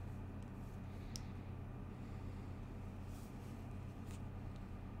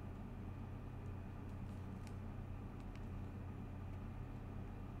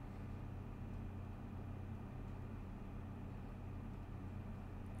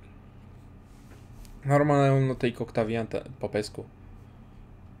 Normal, I will not take Octavian Popescu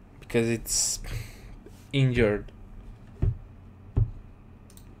because it's injured.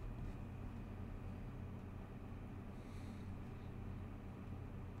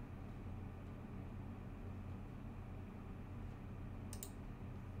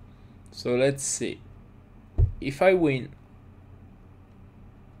 So let's see. If I win,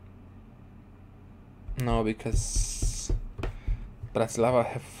 no, because Bratislava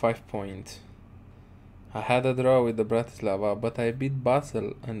have 5 points. I had a draw with the Bratislava, but I beat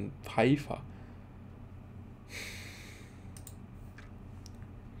Basel and Haifa.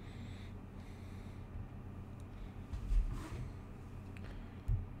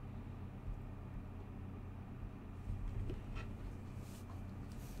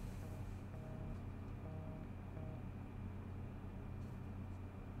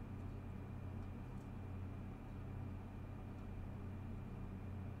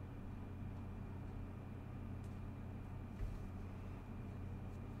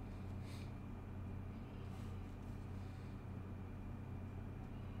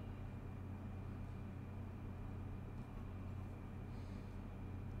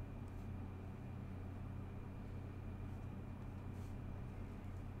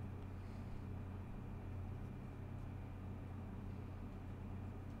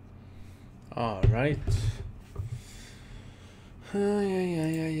 All right.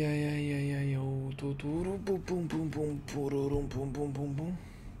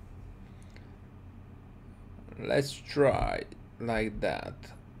 Let's try like that.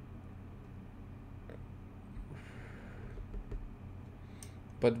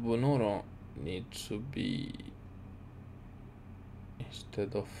 But Bonoro needs to be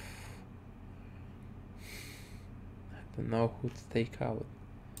instead of, I don't know who to take out.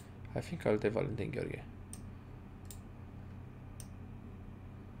 I think I'll take Valentin Gheorghe.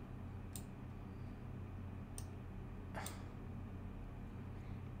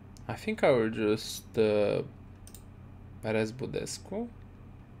 I think I will just rest Budescu.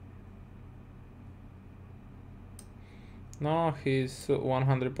 No, he's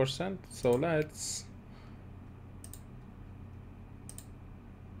 100%, so let's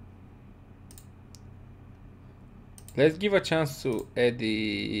give a chance to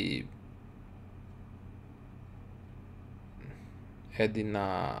Eddie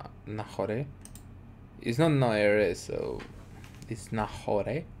Nahore. It's not Noere, so it's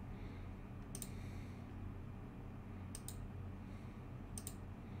Nahore.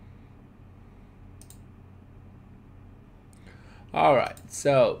 Alright,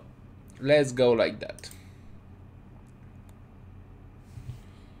 so let's go like that.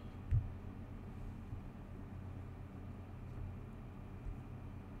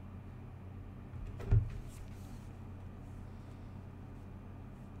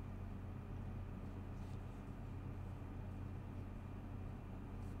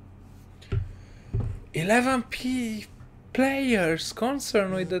 Eleven players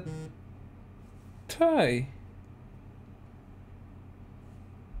concerned with the tie.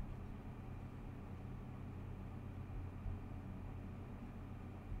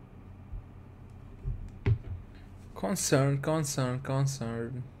 Concern.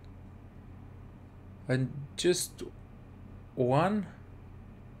 And just one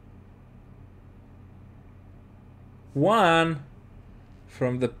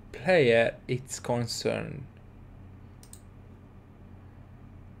from the player it's concerned.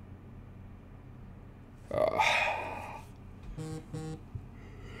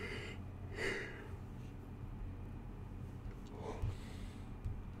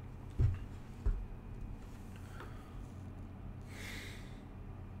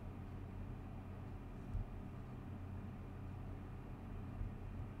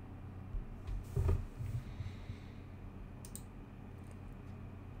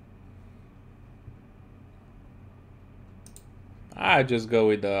 I just go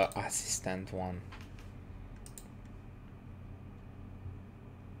with the assistant one.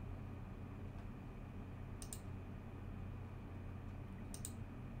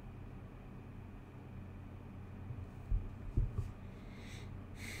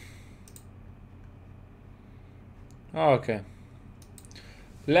 Okay.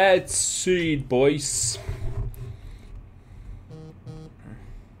 Let's see it, boys.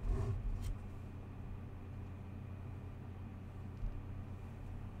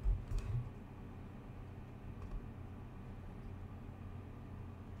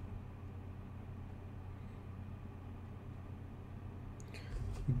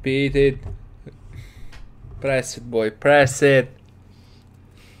 Beat it. Press it, boy. Press it.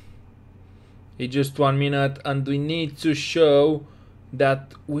 It's just 1 minute and we need to show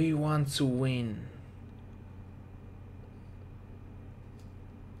that we want to win.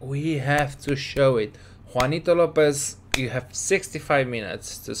 We have to show it. Juanito Lopez, you have 65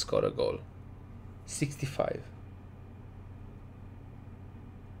 minutes to score a goal. 65.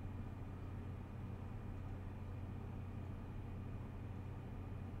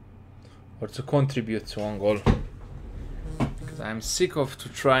 Or to contribute to one goal. Because I'm sick of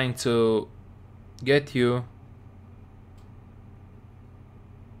trying to get you.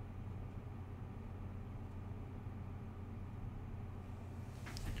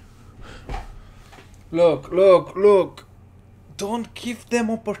 Look. Don't give them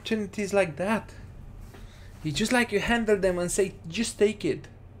opportunities like that. You just like you handle them and say, just take it.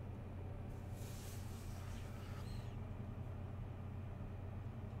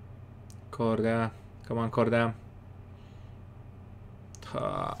 Corda. Come on, Corda.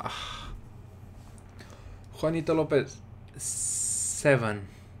 Juanito Lopez. 7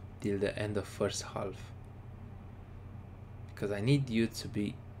 till the end of first half. Because I need you to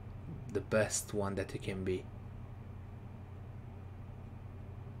be the best one that you can be.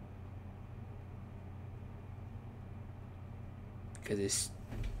 Because it's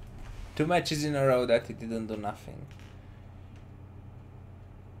 2 matches in a row that he didn't do nothing.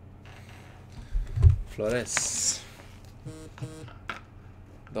 Flores.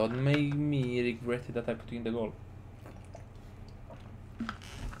 Don't make me regret that I put in the goal.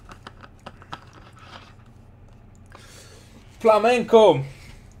 Flamenco.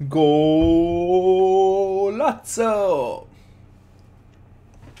 Golazzo.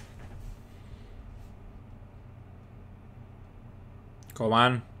 Come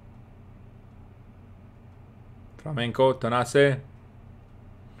on. Flamenco, Tonase.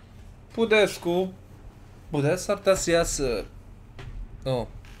 Budescu s-ar putea să iasă. Oh,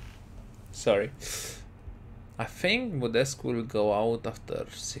 sorry. I think Budescu will go out after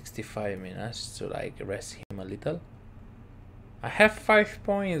 65 minutes to like rest him a little. I have 5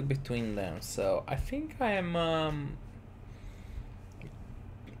 points between them, so I think I am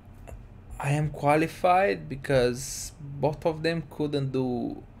qualified because both of them couldn't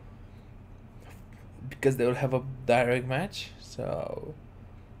do, because they will have a direct match. So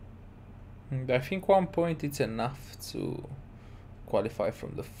I think 1 point is enough to qualify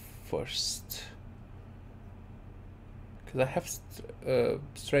from the first, because I have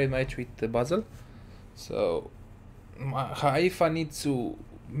straight match with the Basel. So if I need to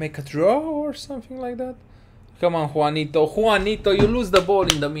make a draw or something like that. Come on, Juanito. Juanito, you lose the ball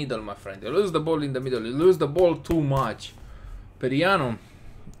in the middle, my friend. You lose the ball in the middle. You lose the ball too much. Periano.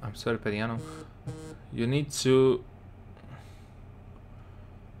 I'm sorry, Periano. You need to...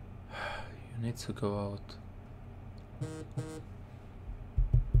 You need to go out.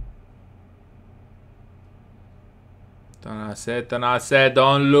 Tanase,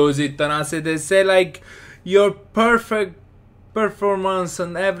 don't lose it, Tanase. They say like your perfect performance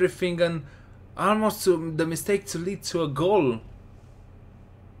and everything, and almost the mistake to lead to a goal.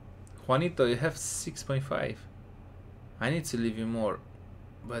 Juanito, you have 6.5. I need to leave you more,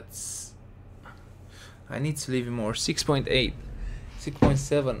 but I need to leave you more. 6.8,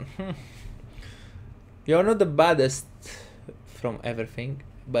 6.7. You're not the baddest from everything,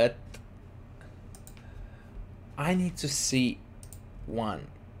 but I need to see one.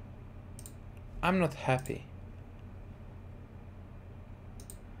 I'm not happy.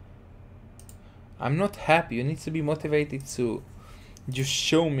 I'm not happy. You need to be motivated to just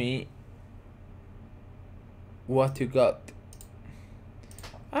show me what you got.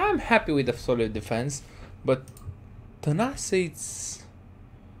 I'm happy with the solid defense, but Tanase, it's...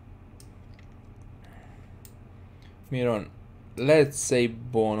 Miron, let's say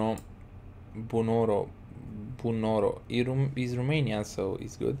Bunoro. He's Romanian, so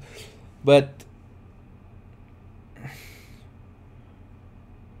it's good. But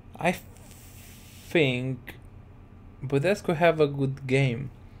I think Budescu have a good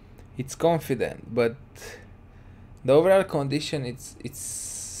game. It's confident, but the overall condition, it's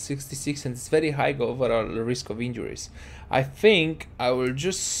 66 and it's very high overall risk of injuries. I think I will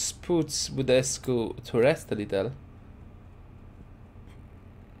just put Budescu to rest a little.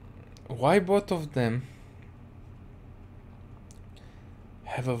 Why both of them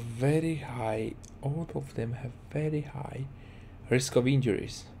have a very high, all of them have very high risk of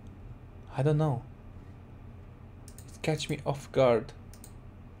injuries? I don't know. It catch me off guard.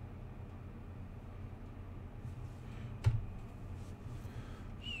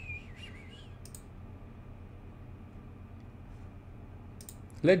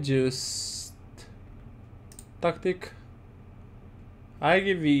 Let's just tactic. I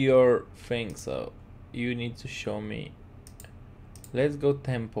give you your thing, so you need to show me. Let's go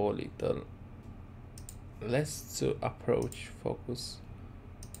tempo a little. Let's to approach, focus,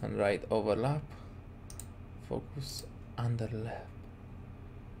 and right overlap, focus, underlap.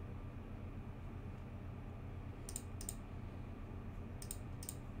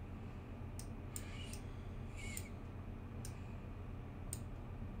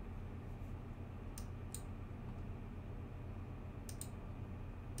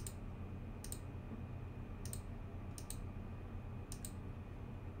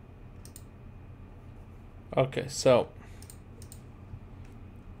 Okay, so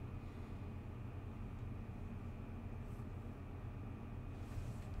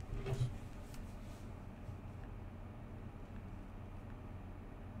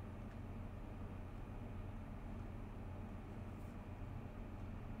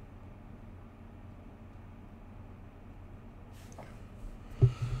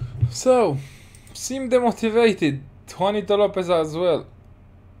seem demotivated. Juanito Lopez as well.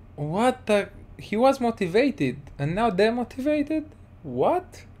 What the? He was motivated and now demotivated?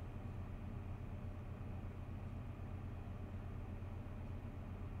 What?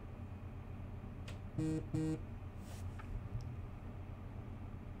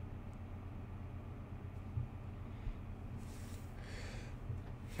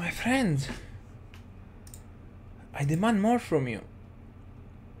 My friend, I demand more from you.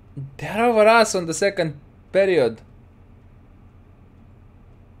 They're over us on the second period.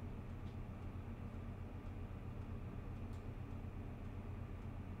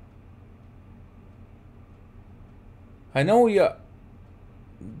 I know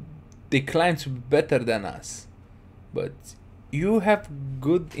they claim to be better than us, but you have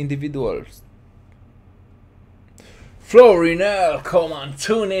good individuals. Florinel, come on,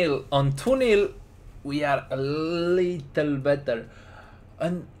 2-0. On 2-0, we are a little better.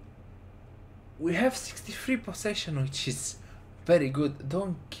 And we have 63 possession, which is very good.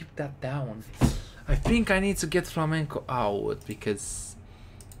 Don't keep that down. I think I need to get Flamenco out because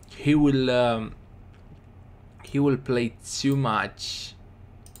he will play too much,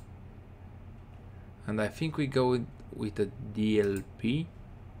 and I think we go with a DLP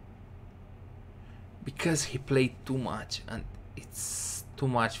because he played too much and it's too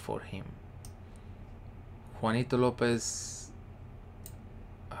much for him. Juanito Lopez,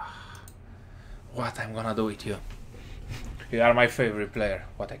 what I'm gonna do with you? You are my favorite player,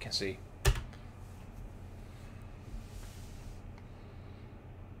 what I can see.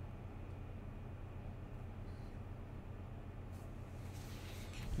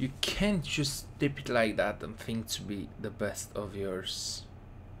 You can't just tip it like that and think to be the best of yours.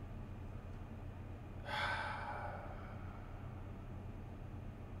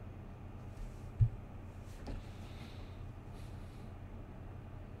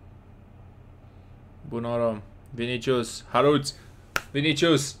 Bunorum, Vinicius, Harut,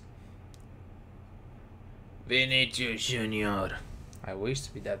 Vinicius Junior. I wish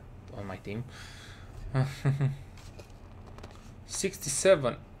to be that on my team.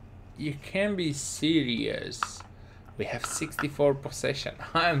 67. You can be serious. We have 64 possession.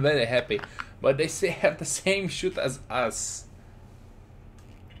 I'm very happy, but they say have the same shoot as us.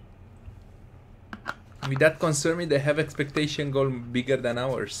 With that concern me, they have expectation goal bigger than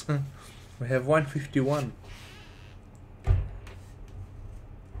ours. We have 151.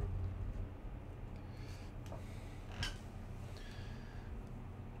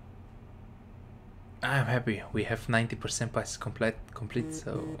 I'm happy. We have 90% passes complete,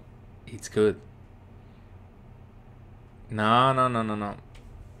 so it's good. No.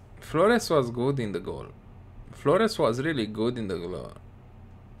 Flores was good in the goal. Flores was really good in the goal.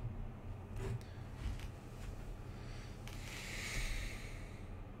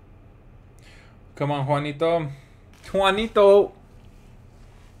 Come on, Juanito. Juanito!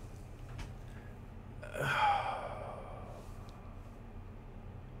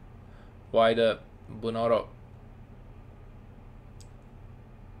 Why the Bunoro?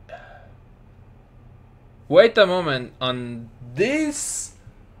 Wait a moment. On this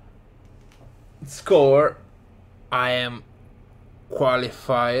score, I am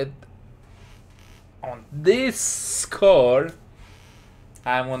qualified. On this score,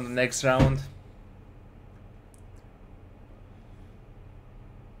 I'm on the next round.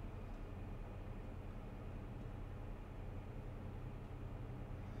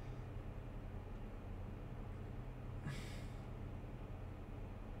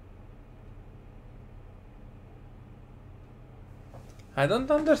 I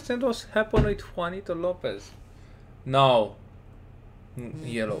don't understand what's happened with Juanito Lopez. No.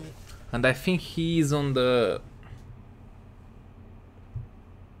 Yellow. And I think he's on the...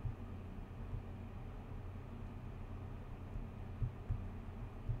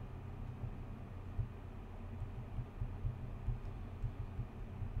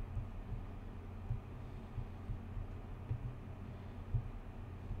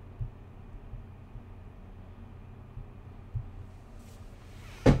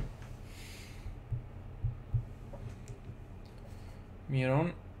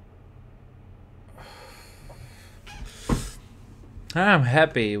 Miron. I'm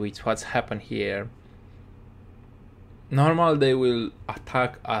happy with what's happened here. Normal they will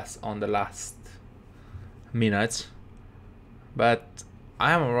attack us on the last minutes, but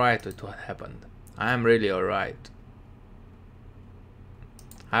I'm alright with what happened. I'm really alright.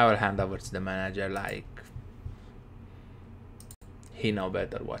 I will hand over to the manager like he know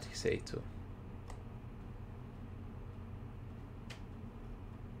better what he say too.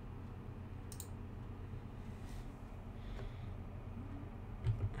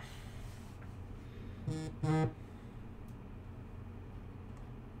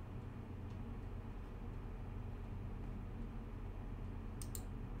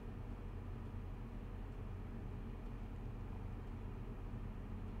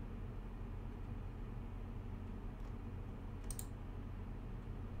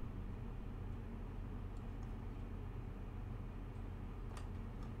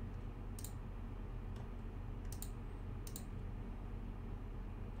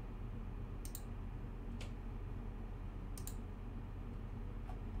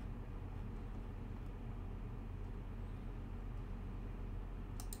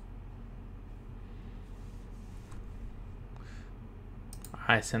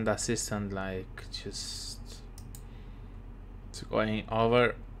 I send assistant like just to going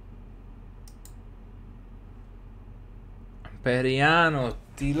over. Periano,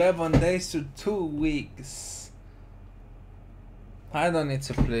 11 days to 2 weeks. I don't need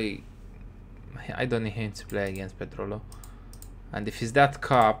to play. I don't need him to play against Petrolo. And if it's that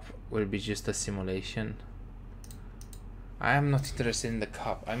cup, will be just a simulation. I am not interested in the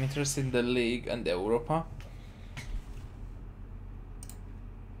cup. I'm interested in the league and the Europa.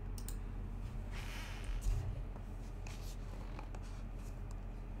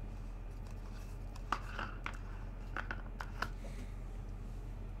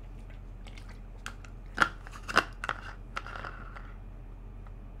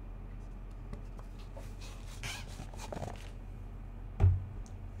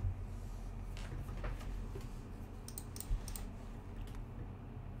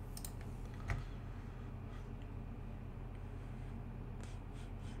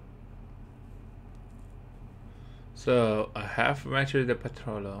 So I have a match with the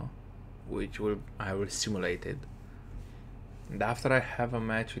Petrolo, which I will simulate it. And after I have a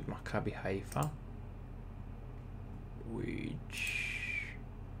match with Maccabi Haifa, which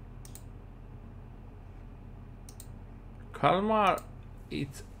Kalmar,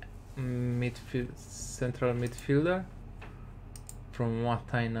 it's central midfielder. From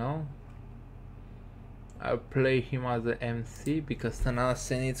what I know, I'll play him as the MC because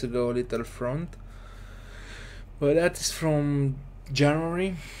Tanase needs to go a little front. But that is from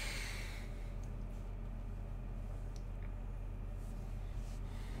January.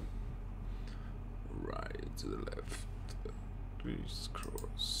 Right to the left.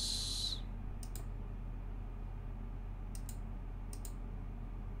 Crisscross.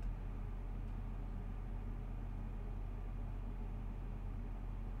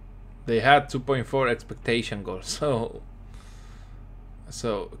 They had 2.4 expectation goals, so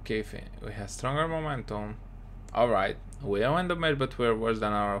okay, we have stronger momentum. Alright, we don't win the match, but we're worse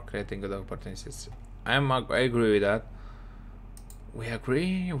than our creating good opportunities. I agree with that. We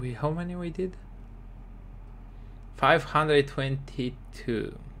agree. How many we did?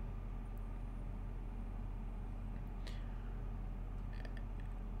 522.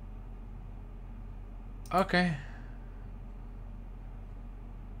 Okay.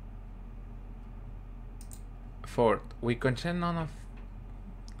 Fourth, we concede none of.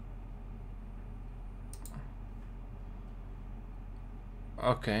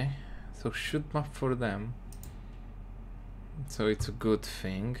 Okay, so shoot map for them. So it's a good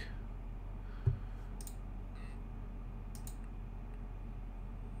thing.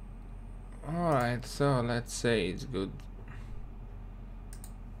 Alright, so let's say it's good.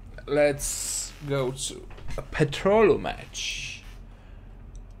 Let's go to a Petrolo match,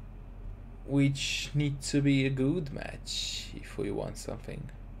 which needs to be a good match if we want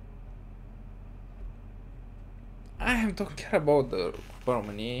something. I don't care about the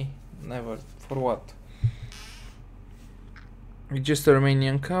Romania, never. For what? It's just a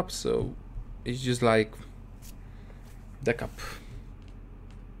Romanian cup, so it's just like the cup.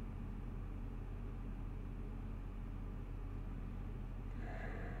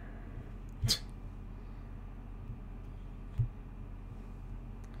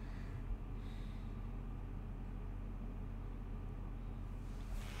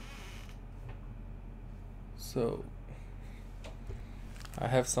 So I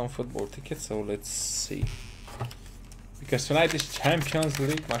have some football tickets, so let's see. Because tonight is Champions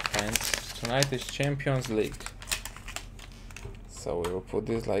League, my friends. Tonight is Champions League. So we will put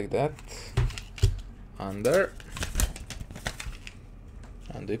this like that. Under.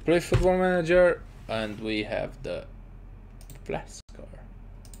 And we play Football Manager, and we have the flash score.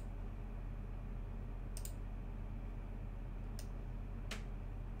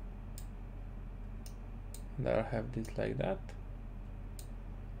 And I'll have this like that.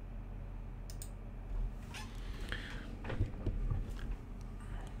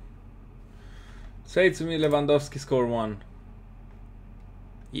 Say to me, Lewandowski score 1.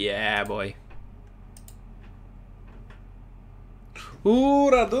 Yeah, boy. Ooh,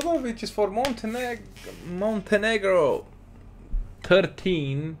 Radunovic is for Montenegro.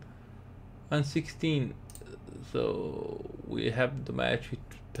 13 and 16. So we have the match with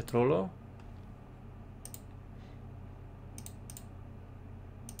Petrolo.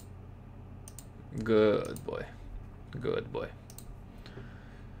 Good boy. Good boy.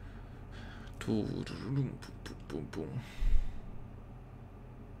 Boom, boom, boom, boom.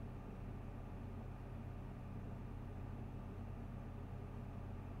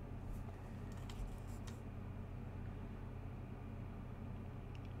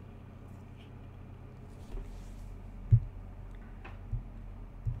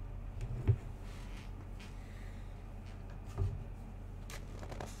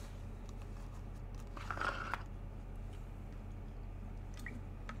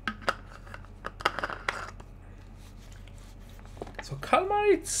 So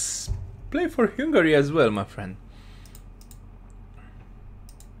Kalmar, it's play for Hungary as well, my friend.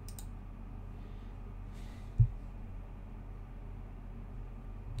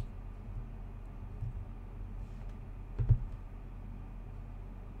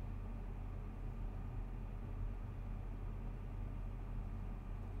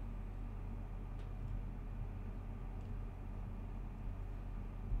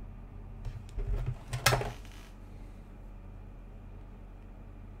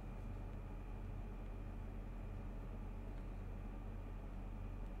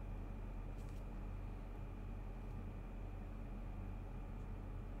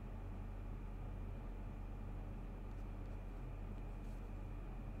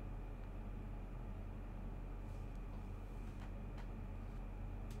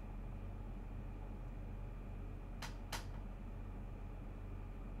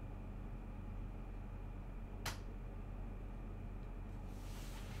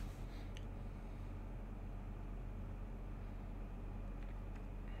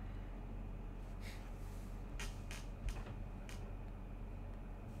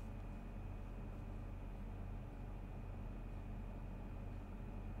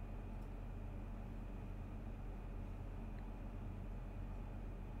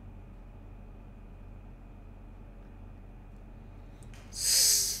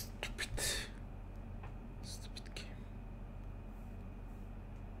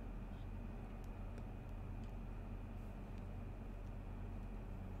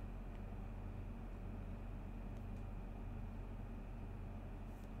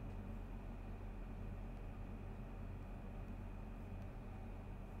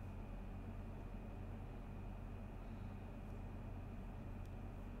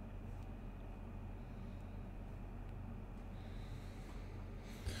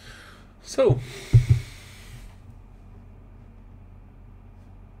 So,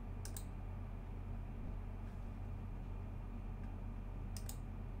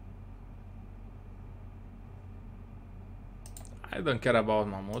 I don't care about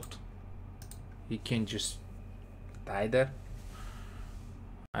Mammoth. He can just die there.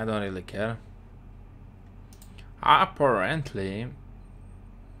 I don't really care. Apparently,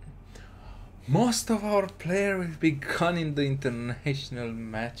 most of our players will be gone in the international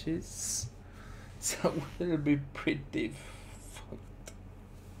matches, so we'll be pretty fucked.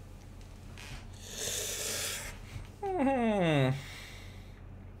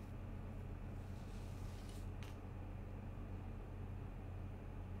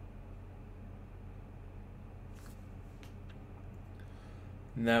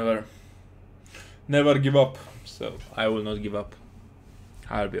 Never give up. So I will not give up.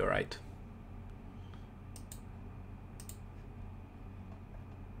 I'll be alright.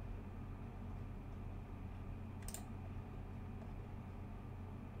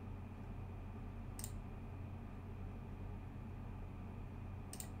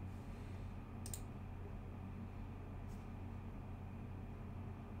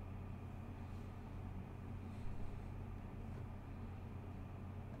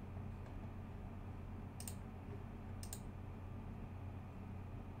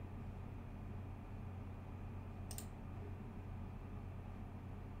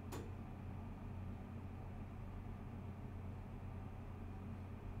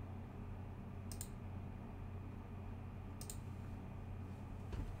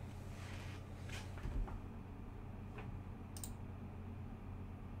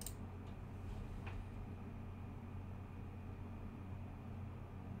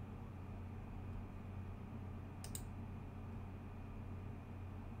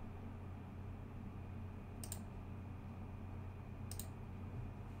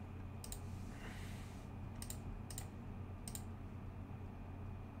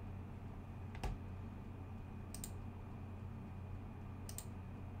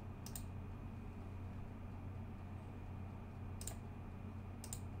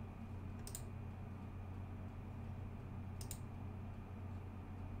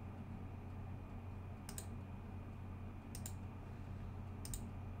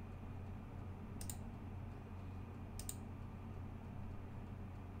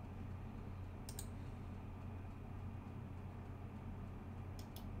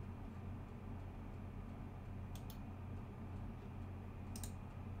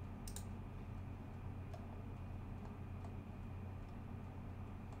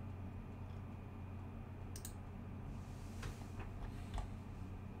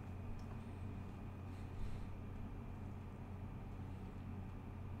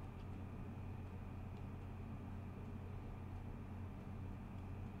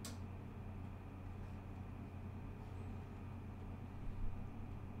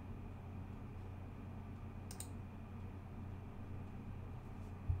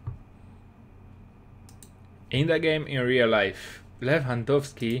 In the game, in real life,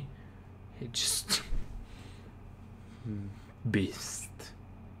 Lewandowski, he just beast.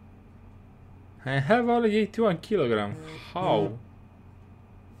 I have only 81 kilogram. How?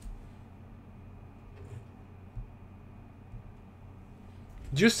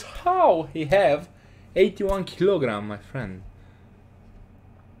 Just how he have 81 kilogram, my friend?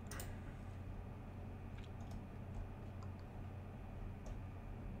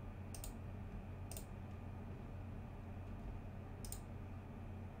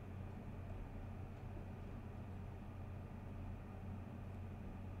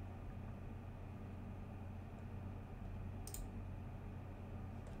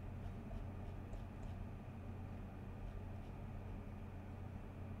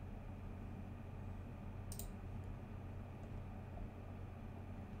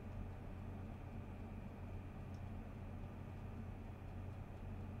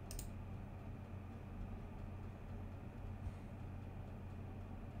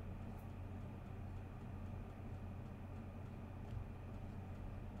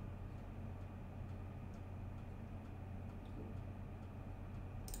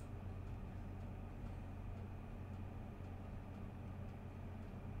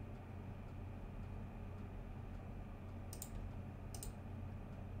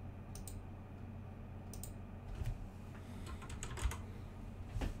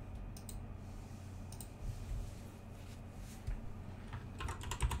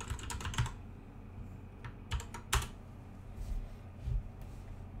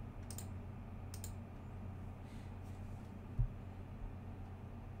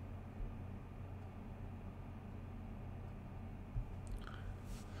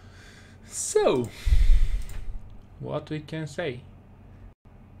 So, what we can say?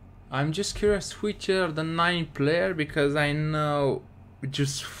 I'm just curious which are the 9 player, because I know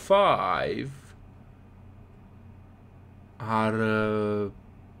just 5 are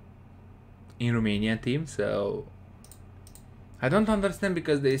in Romanian team, so I don't understand,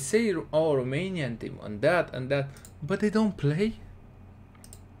 because they say oh Romanian team and that, but they don't play.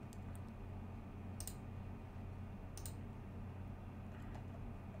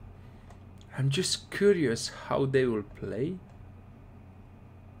 I'm just curious how they will play.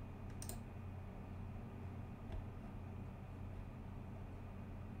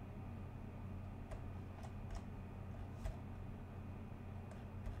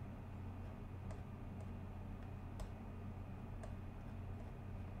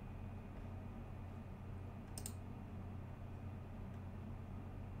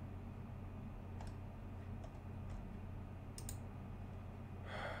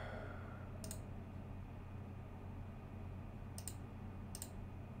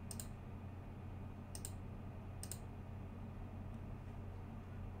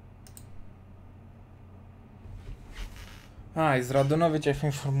 Ah, it's Radonovic, I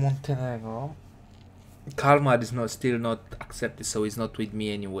think, from Montenegro. Kalmar is still not accepted, so he's not with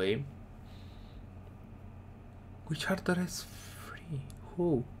me anyway. Which are the rest free?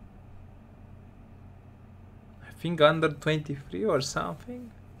 Who? I think under 23 or something.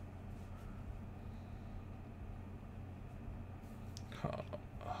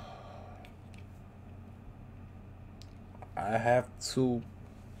 I have to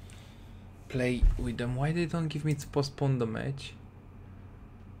play with them. Why they don't give me to postpone the match?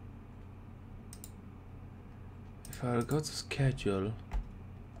 If I go to schedule,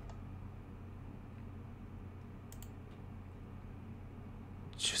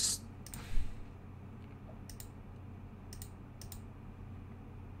 just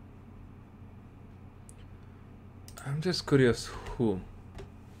I'm just curious who.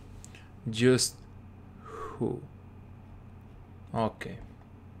 Just who? Okay.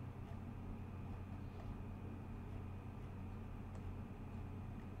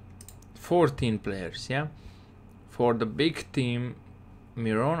 $14 players, yeah? For the big team,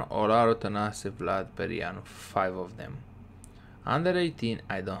 Miron, Olaro, Tanase, Vlad, Periano, 5 of them. Under 18,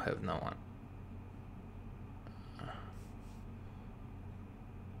 I don't have no one.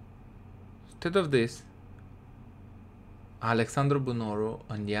 Instead of this, Alexandru Bunoro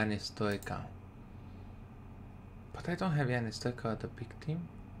and Yanis Stoica. But I don't have Yanis Stoica at the big team.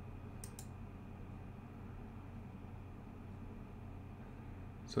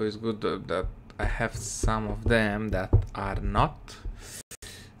 So it's good that I have some of them that are not.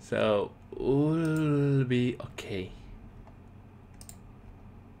 So we'll be okay.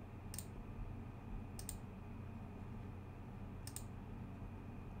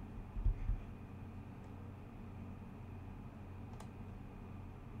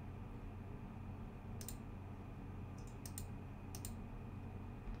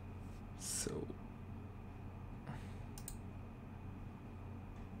 So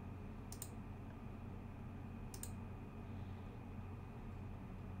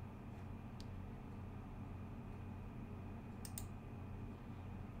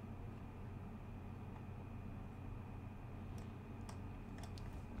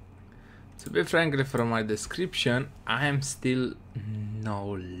to be frankly, from my description, I am still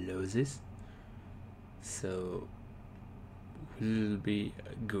no losses, so will be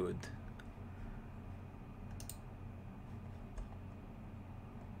good.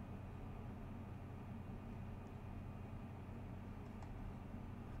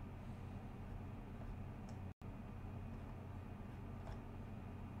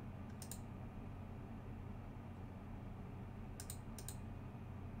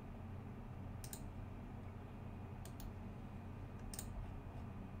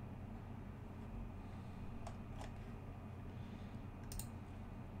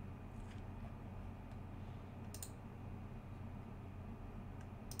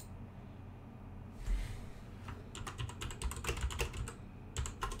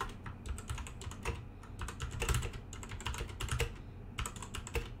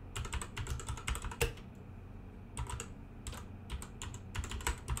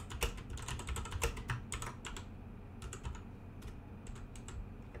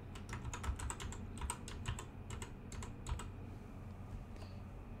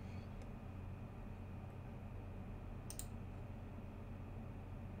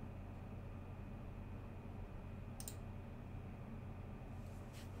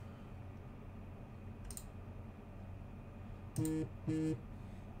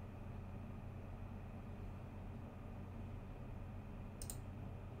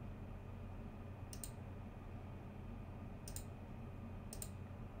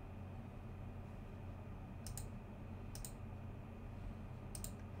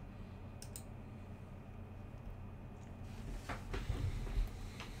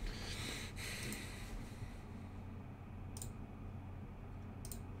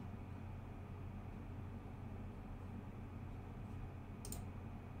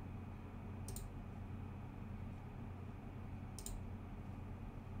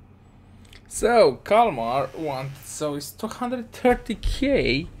 So Kalmar wants, so it's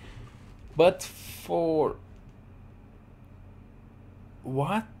 230k, but for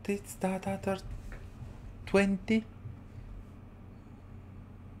what is that other 20?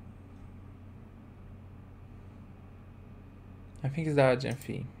 I think it's the agent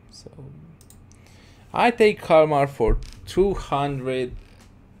fee. So I take Kalmar for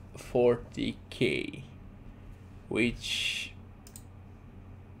 240k, which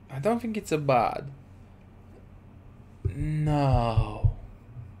I don't think it's a bad. No.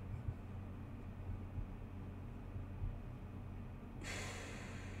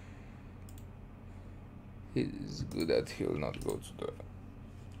 He's good that he'll not go to the...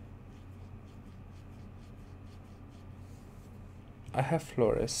 I have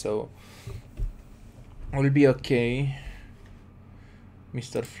Flores, so I'll be okay.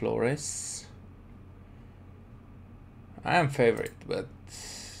 Mr. Flores. I am favorite, but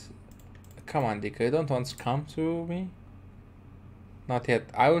come on, Dick, you don't want to come to me? Not yet.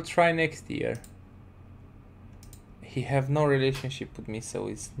 I will try next year. He have no relationship with me, so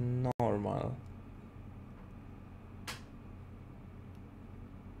it's normal.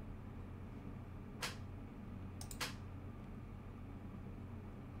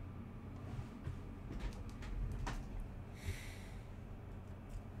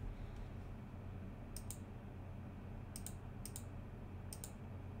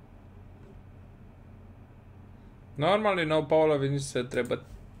 Normally, no Paolo Vinicius, but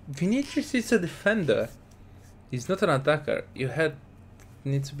Vinicius is a defender. He's not an attacker. You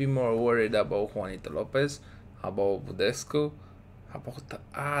need to be more worried about Juanito Lopez, about Budescu, about the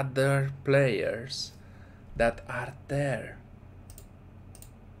other players that are there.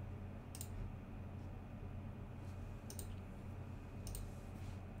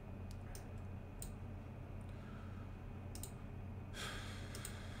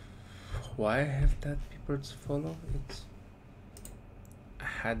 Why have that people to follow? It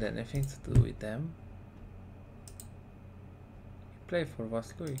had anything to do with them. He played for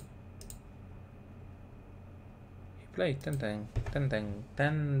Vaslui. He played Tendeng.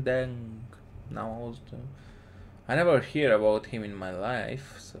 Now also, I never hear about him in my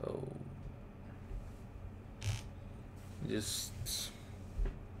life, so just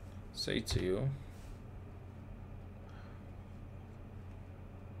say to you.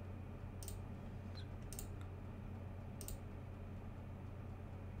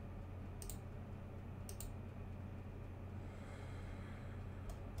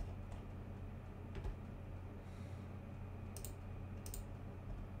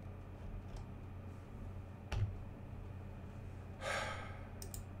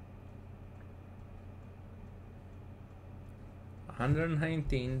 Under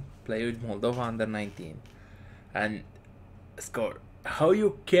 19, play with Moldova under 19 and score. How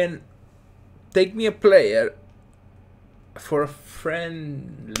you can take me a player for a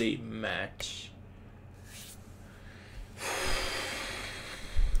friendly match?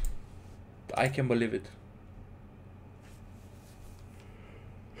 I can believe it.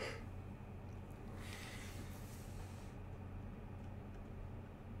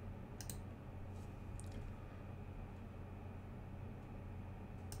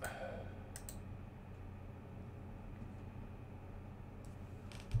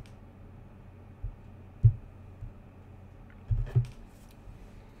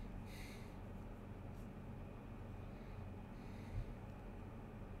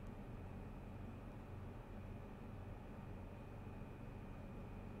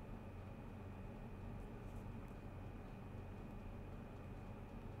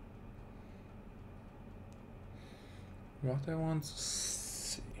 What I want to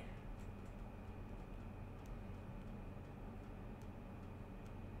see.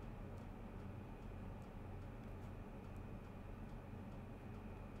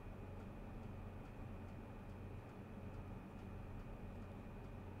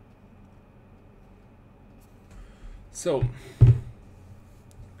 So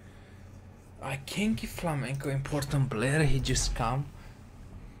I can't give Flamenco important player, he just come.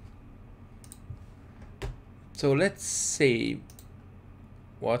 So let's say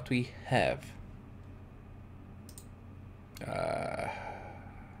what we have.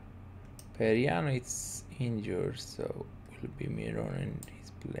 Periano is injured, so will be Miron in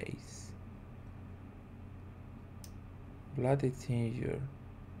his place. Vlad is injured.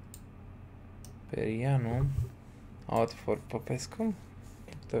 Periano out for Popescu.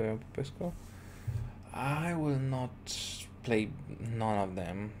 Popescu. I will not play none of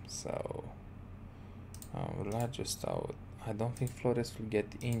them, so Vlad just out. I don't think Flores will get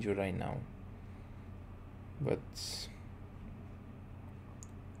injured right now, but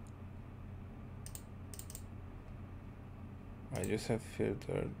I just have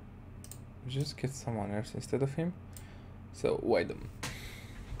filtered. Just get someone else instead of him. So wait them.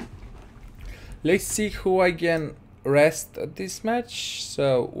 Let's see who I can rest at this match.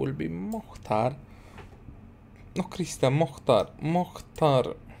 So will be Mokhtar. No, Krista, Mokhtar.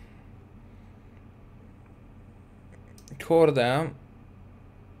 Korda.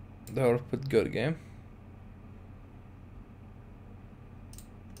 They put good game.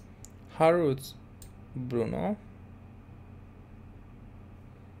 Harut, Bruno.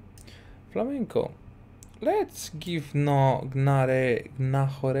 Flamenco. Let's give Gnahore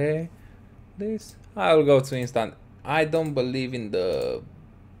this. I'll go to instant. I don't believe in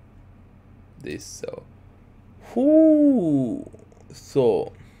this, so who?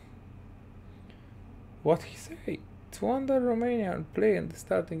 So what he say? 200 Romanian play in the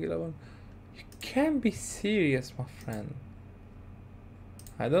starting 11. You can't be serious, my friend.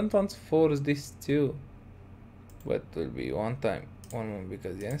 I don't want to force this too, but it will be one moment,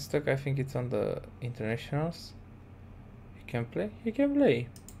 because Jenstok, I think it's on the internationals. He can play,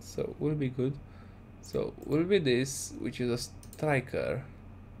 so will be good. So will be this, which is a striker.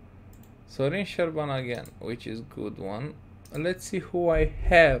 Sorin Sherban again, which is good one. Let's see who I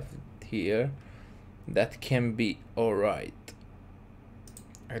have here that can be alright.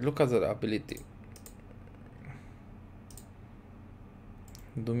 I look at the ability.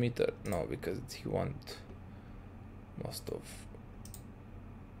 Dumitar, no, because he want most of.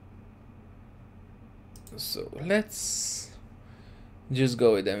 So let's just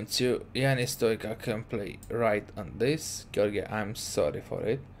go with them too. Yanis Stoica can play right on this. Georgia, I'm sorry for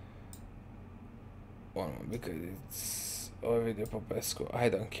it. One more, because it's Ovidio Popescu. I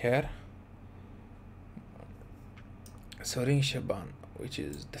don't care. Sorin Shaban, which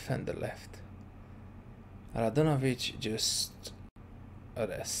is defender left. Radunovic, just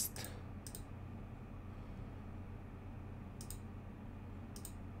rest.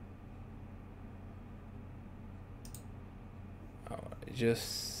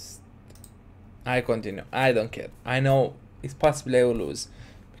 I continue. I don't care. I know it's possible I will lose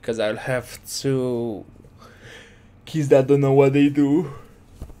because I'll have two kids that don't know what they do.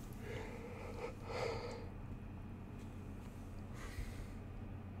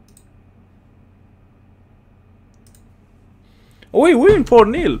 Oh, we win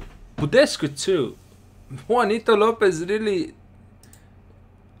 4-0. Budescu too. Juanito Lopez really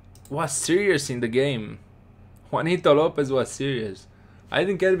was serious in the game. Juanito Lopez was serious. I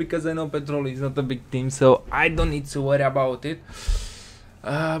didn't care because I know Petrol is not a big team, so I don't need to worry about it.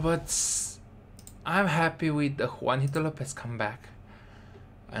 But I'm happy with the Juanito Lopez comeback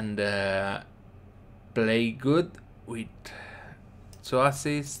and play good with 2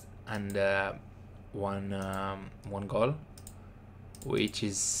 assists and one goal, which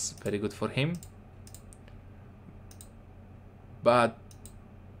is very good for him. But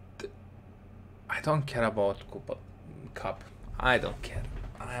I don't care about Cup. I don't care.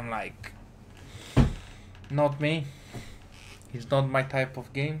 I'm like, not me. It's not my type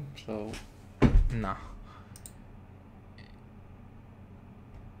of game, so nah.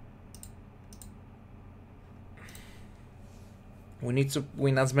 We need to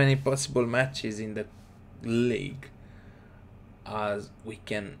win as many possible matches in the league as we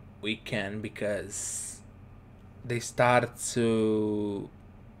can because they start to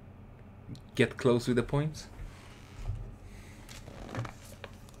get close with the points.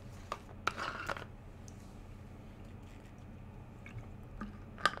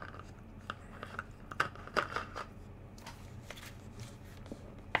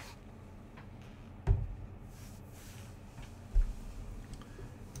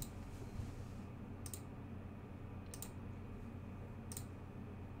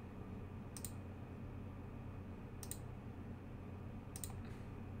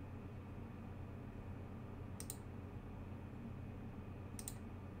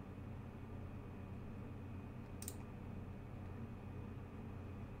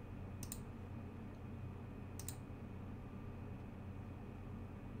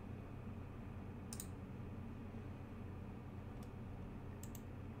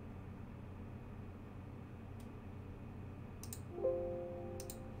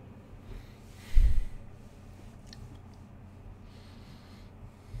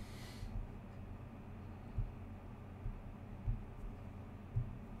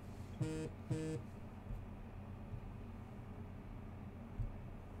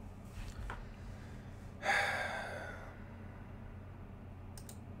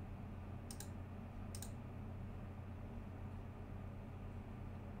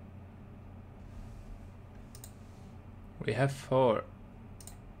 We have 4.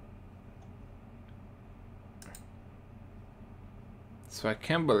 So I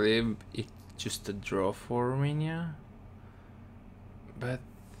can't believe it's just a draw for Romania. But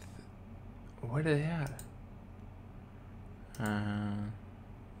where the hell?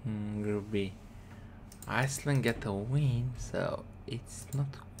 Group B. Iceland get a win, so it's not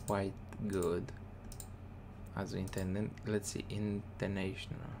quite good as we intended. Let's see,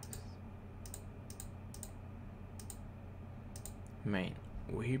 internationals. Main.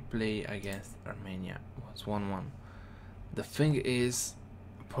 We play against Armenia. It was 1-1. The thing is,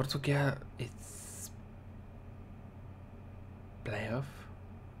 Portugal, it's playoff,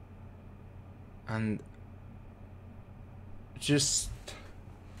 and just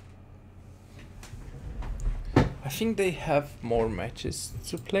I think they have more matches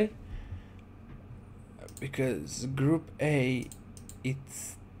to play because Group A,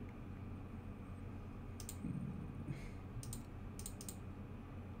 it's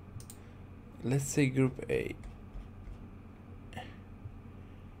let's say Group A.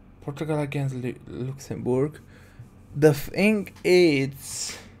 Portugal against Luxembourg. The thing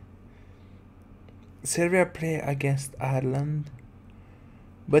is, Serbia play against Ireland,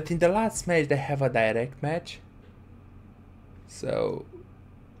 but in the last match they have a direct match, so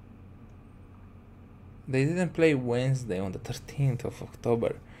they didn't play Wednesday on the 13th of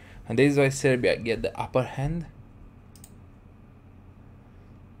October, and this is why Serbia get the upper hand.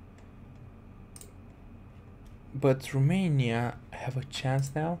 But Romania have a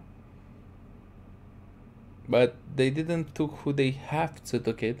chance now. But they didn't took who they have to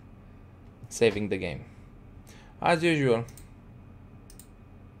took it, saving the game. As usual.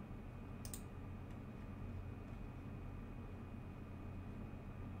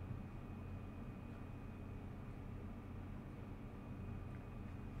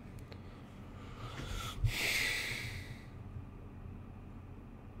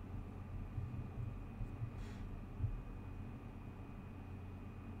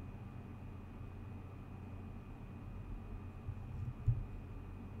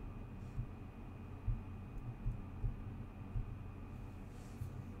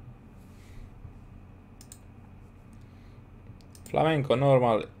 Flamenco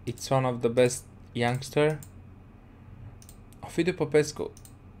normal, it's one of the best youngster. Ovidiu Popescu,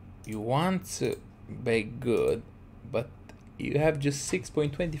 you want to be good, but you have just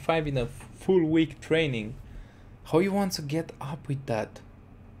 6.25 in a full week training. How you want to get up with that?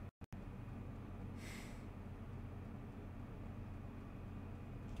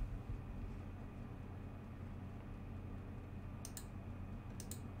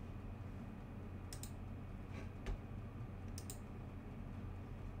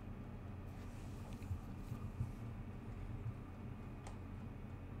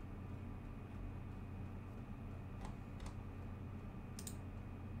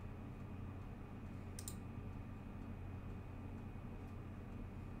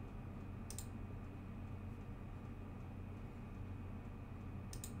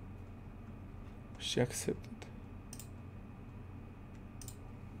 She accepted.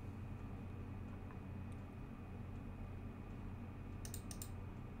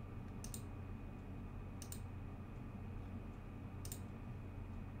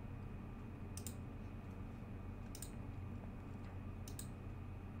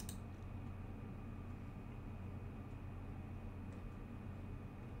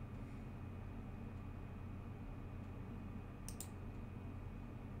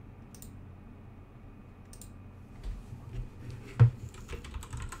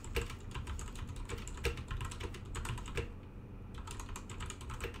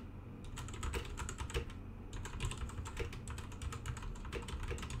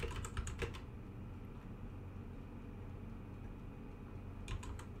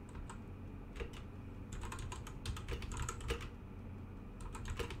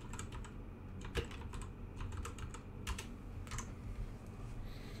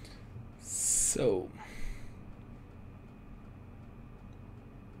 So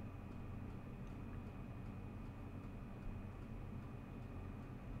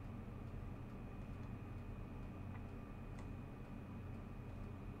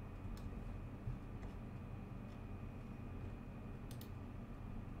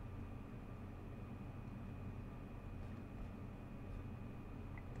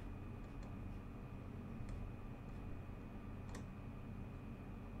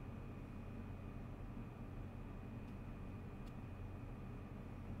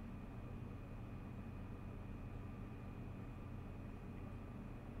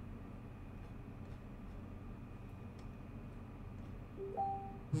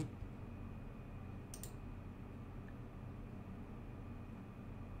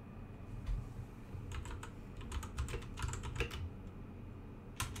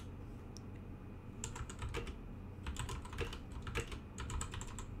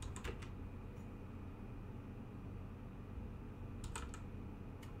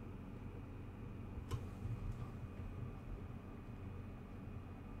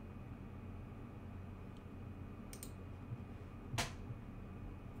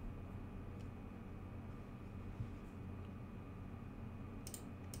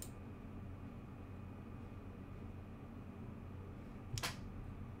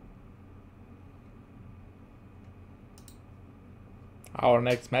Our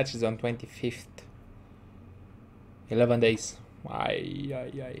next match is on 25th. 11 days.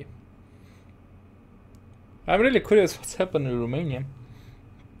 Aye. I'm really curious what's happened in Romania.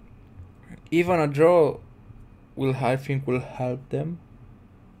 Even a draw I think will help them.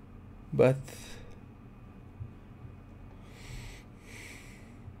 But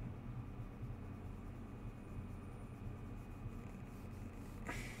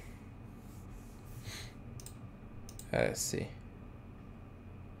let's see.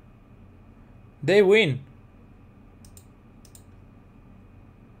 They win.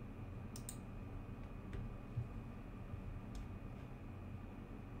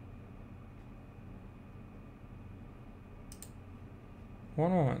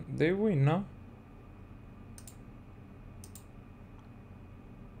 One moment. They win, no?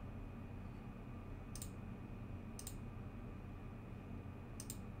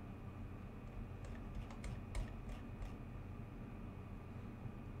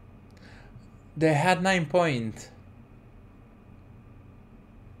 They had 9 points.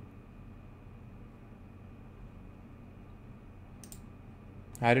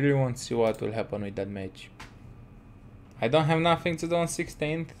 I really want to see what will happen with that match. I don't have nothing to do on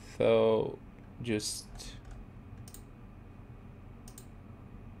 16th, so just...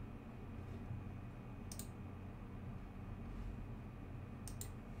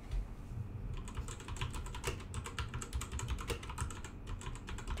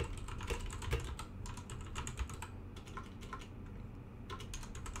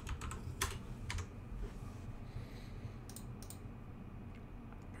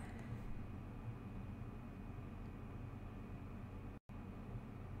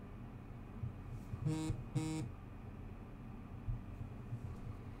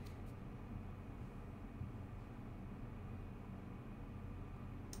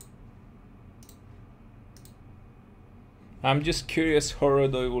 I'm just curious how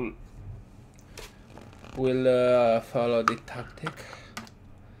Rodoy will follow the tactic.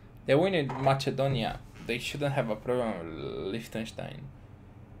 They win in Macedonia. They shouldn't have a problem with Liechtenstein.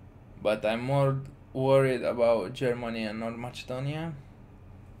 But I'm more worried about Germany and North Macedonia.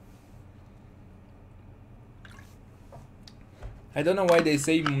 I don't know why they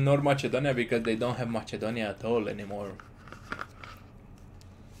say North Macedonia, because they don't have Macedonia at all anymore.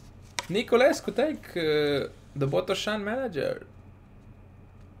 Niculescu take the Botoșani manager.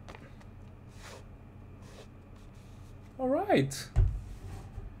 Alright.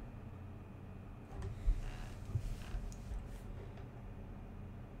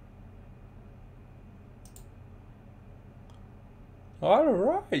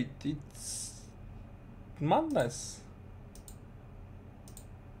 Alright, it's madness.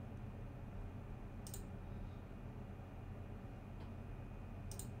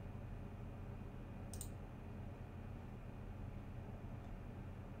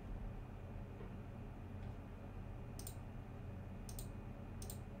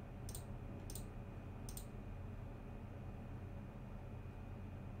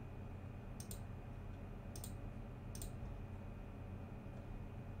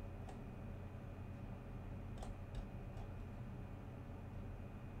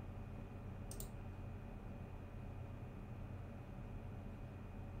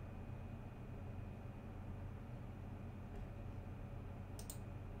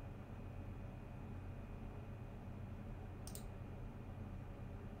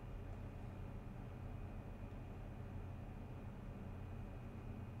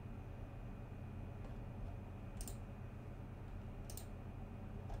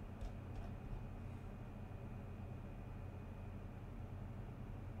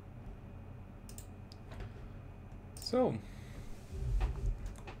 So,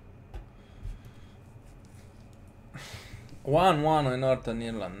 one in Northern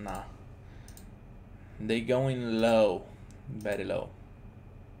Ireland now. They going low, very low.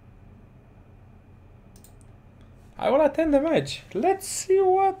 I will attend the match. Let's see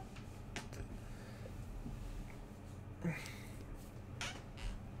what.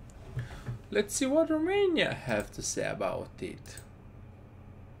 Let's see what Romania have to say about it.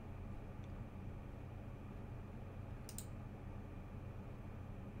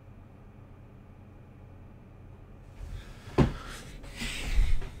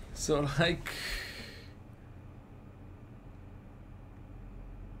 So like,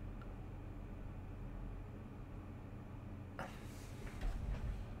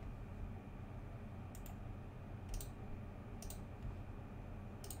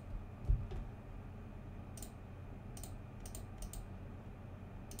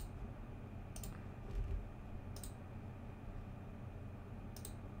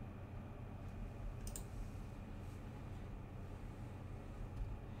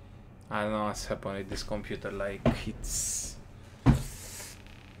 I don't know what's happened with this computer, like it's...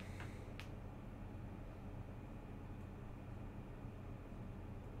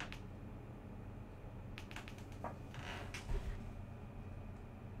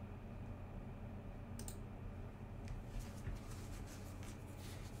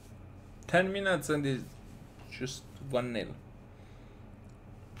 "10 minutes and it's just 1-0.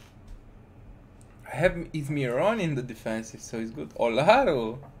 I have Izmiron in the defensive, so it's good.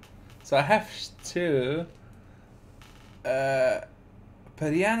 Olaru! So I have two.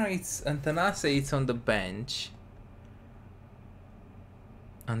 Periano and Tanase it's on the bench.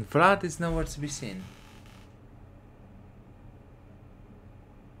 And Vlad is nowhere to be seen.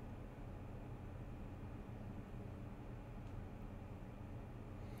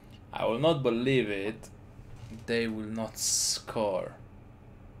 I will not believe it. They will not score.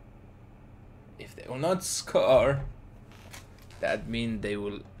 If they will not score, that means they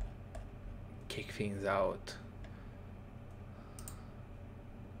will kick things out.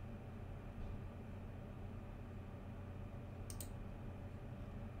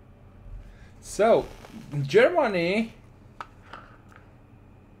 So, Germany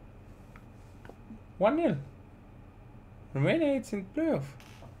 1-0. Romania it's in playoff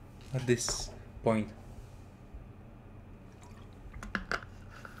at this point.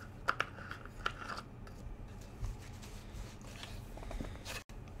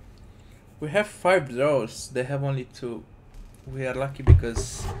 We have 5 draws, they have only 2. We are lucky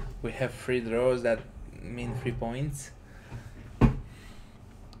because we have 3 draws, that mean 3 points.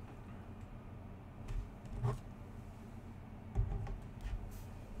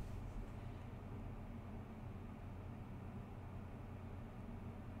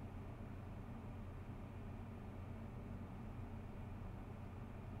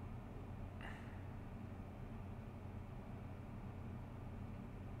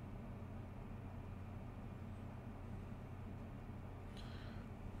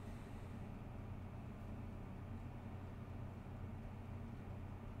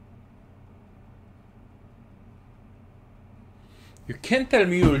 You can't tell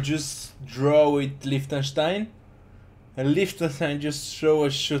me you'll just draw with Liechtenstein and Liechtenstein just throw a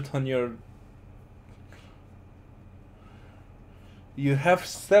shoot on your... You have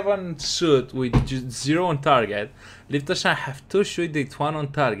 7 shoot with just 0 on target. Liechtenstein have 2 shoot with 1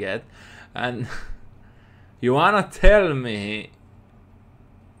 on target, and you wanna tell me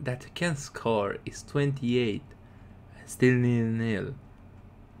that you can score is 28 and still 0-0.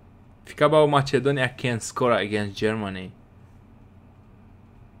 Think about Macedonia can score against Germany.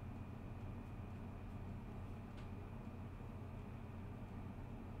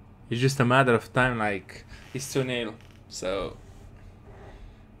 It's just a matter of time, like, it's 2-0, so...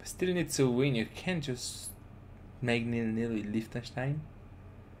 But still need to win, you can't just make 0-0 with Liechtenstein.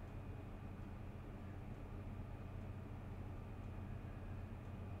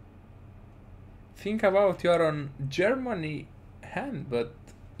 Think about you're on Germany hand, but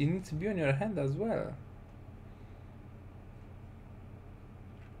you need to be on your hand as well.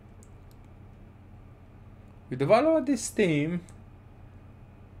 With the value of this team,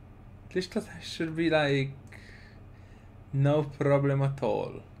 Liechtenstein should be like no problem at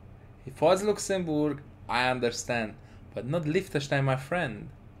all. If it was Luxembourg, I understand, but not Liechtenstein, my friend.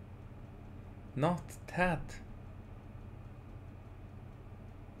 Not that.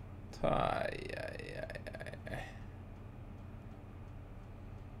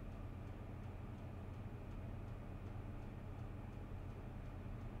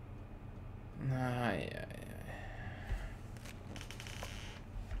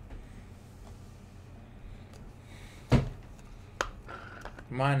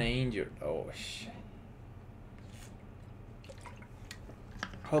 Mane injured. Oh shit.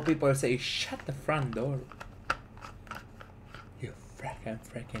 How people say shut the front door. You freaking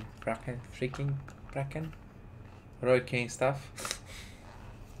Roy Kane stuff.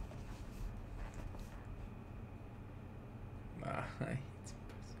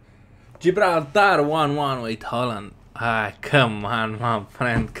 Gibraltar 1-1 with Holland. Ah, come on, my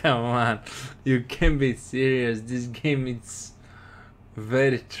friend, come on. You can't be serious. This game is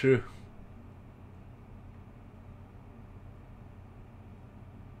very true.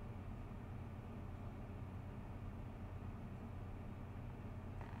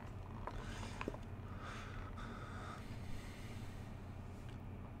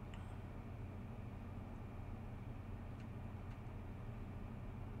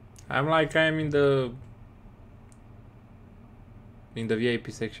 I'm in the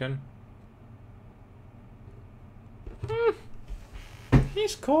VIP section. He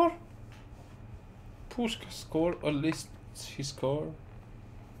scored. Pushka scored, at least he scored.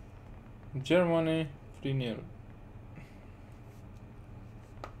 Germany 3-0.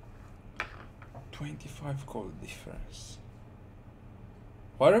 25 goal difference.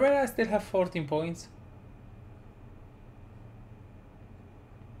 Why Romania still have 14 points?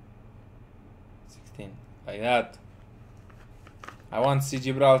 16. Like that. I want to see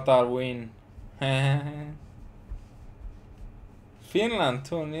Gibraltar win. Finland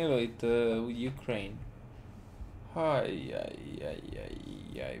 2-0 with Ukraine. Ay,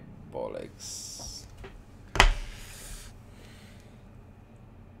 bollocks.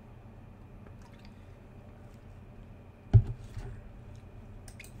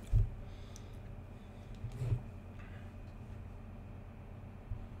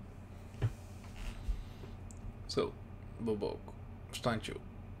 So, Bobok, Stanchu.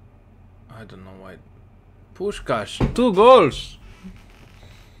 I don't know why. Pushkash, 2 goals!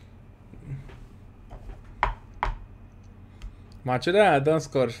 Macedonia don't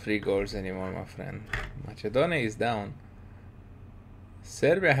score 3 goals anymore, my friend. Macedonia is down.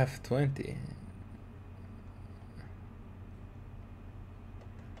 Serbia have 20.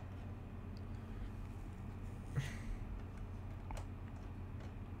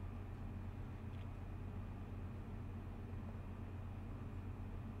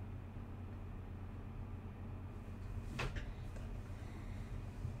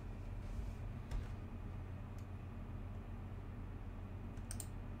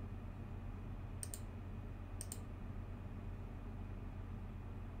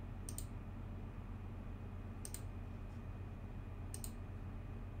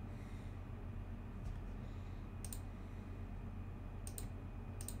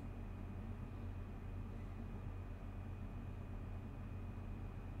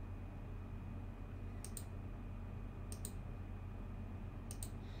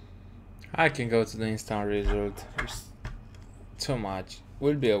 I can go to the instant result. There's too much.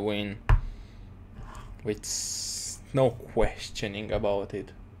 Will be a win. With no questioning about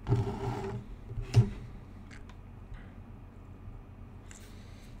it.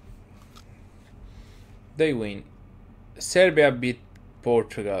 They win. Serbia beat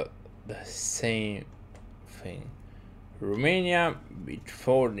Portugal. The same thing. Romania beat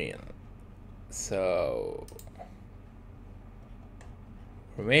 4-0. So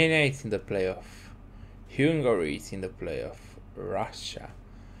Romania is in the playoff. Hungary is in the playoff. Russia.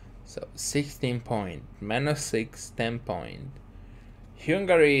 So 16 points. Minus 6, 10 points.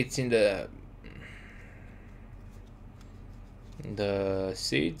 Hungary is in the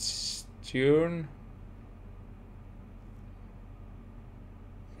siege turn.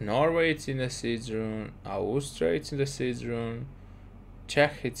 Norway is in the siege run. Austria is in the siege run.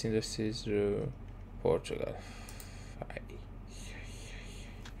 Czech is in the siege run. Portugal.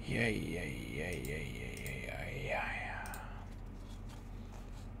 Yeah.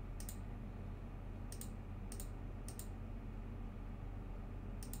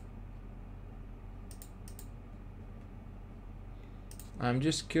 I'm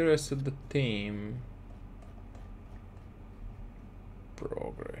just curious of the team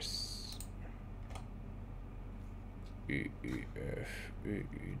progress. E F E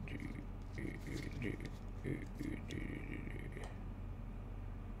D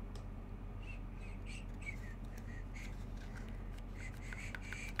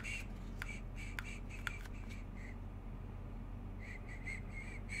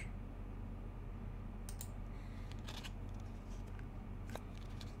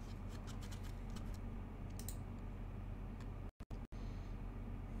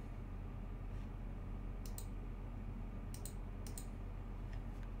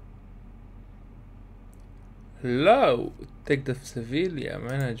Low, take the Sevilla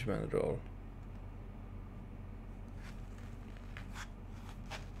management role.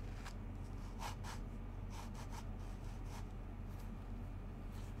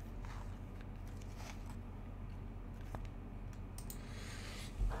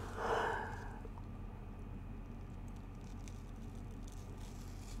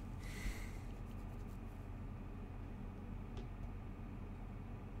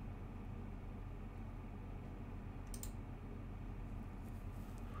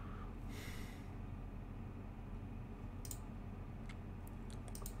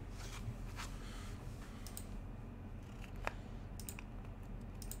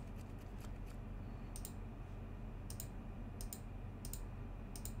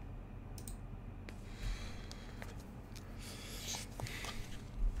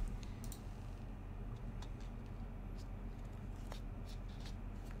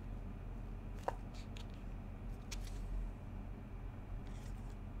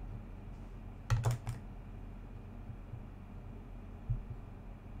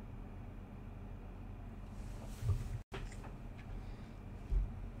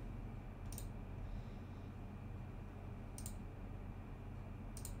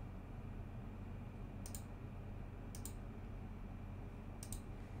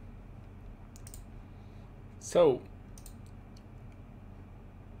 So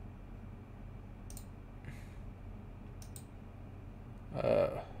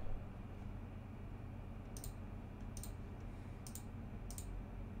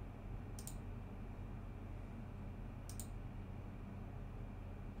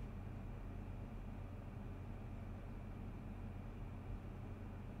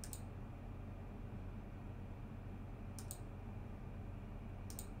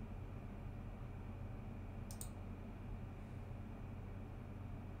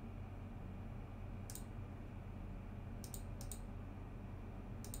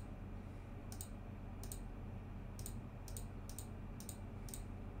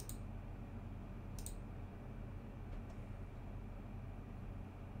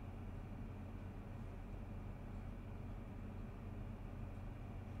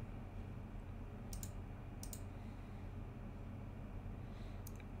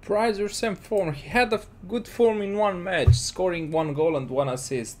Price your same form. He had a good form in one match, scoring 1 goal and 1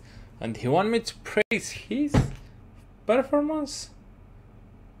 assist. And he want me to praise his performance?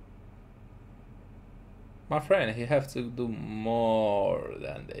 My friend, he have to do more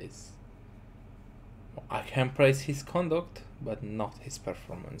than this. I can praise his conduct, but not his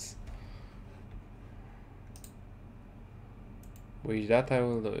performance. With that I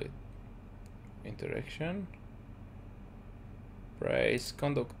will do it. Interaction. Praise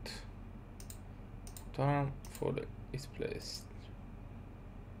conduct. Turn for the is placed.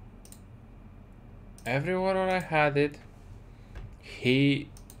 Everywhere I had it, he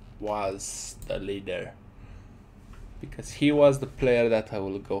was the leader. Because he was the player that I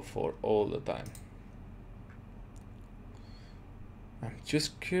will go for all the time. I'm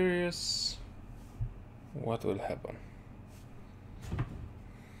just curious what will happen.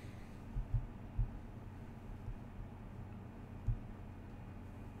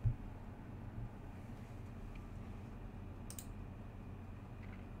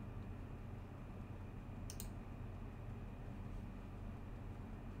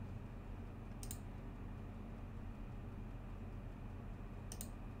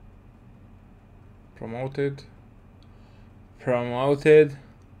 Promoted. Promoted.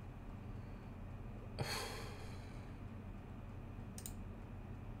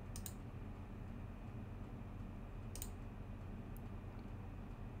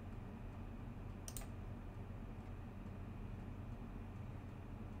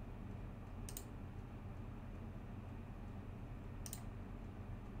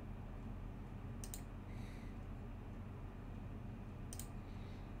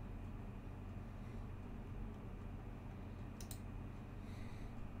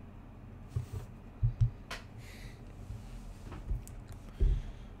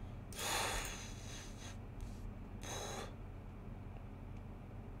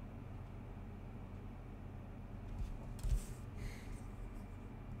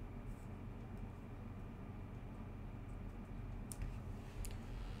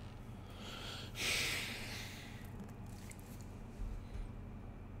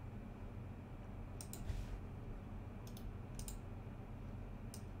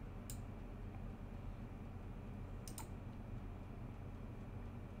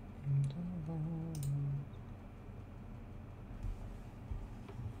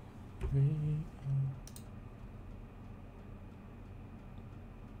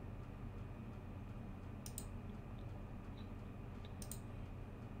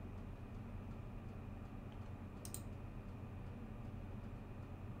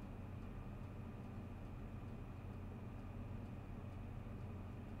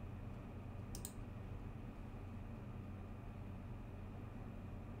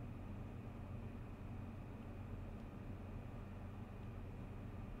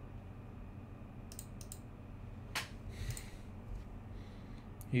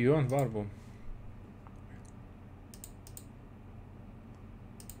 Ion Varbo.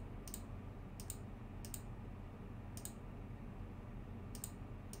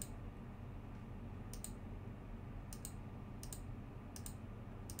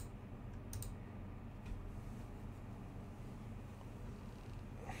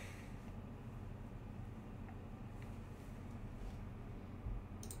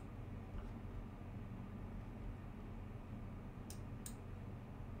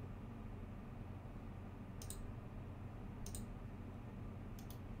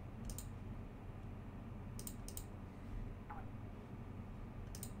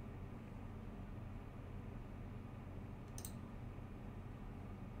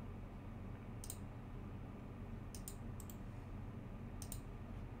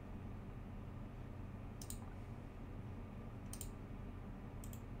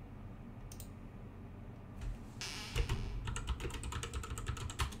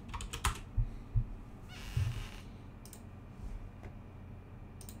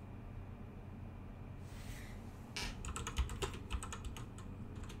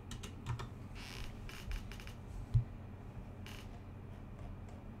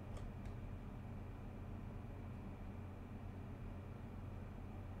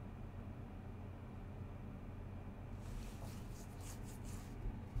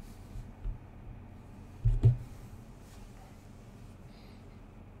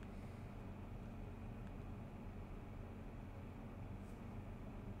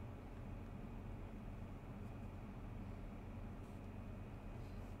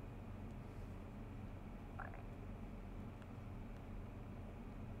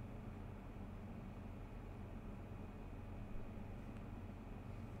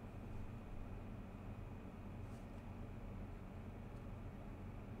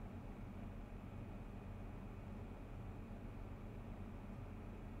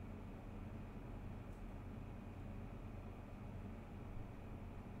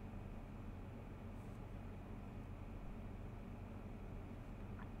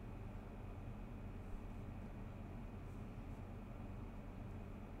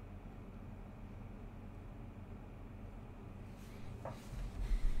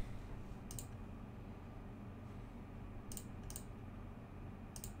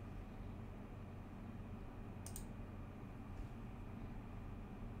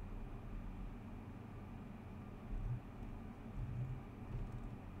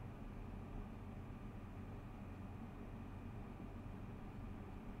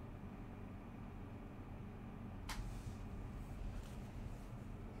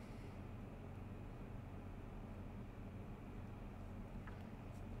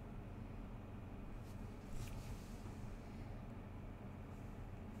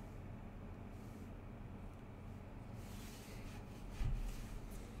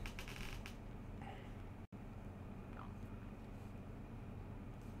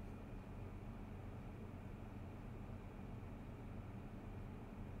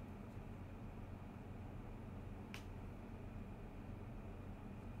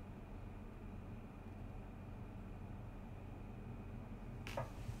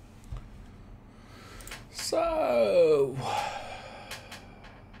 So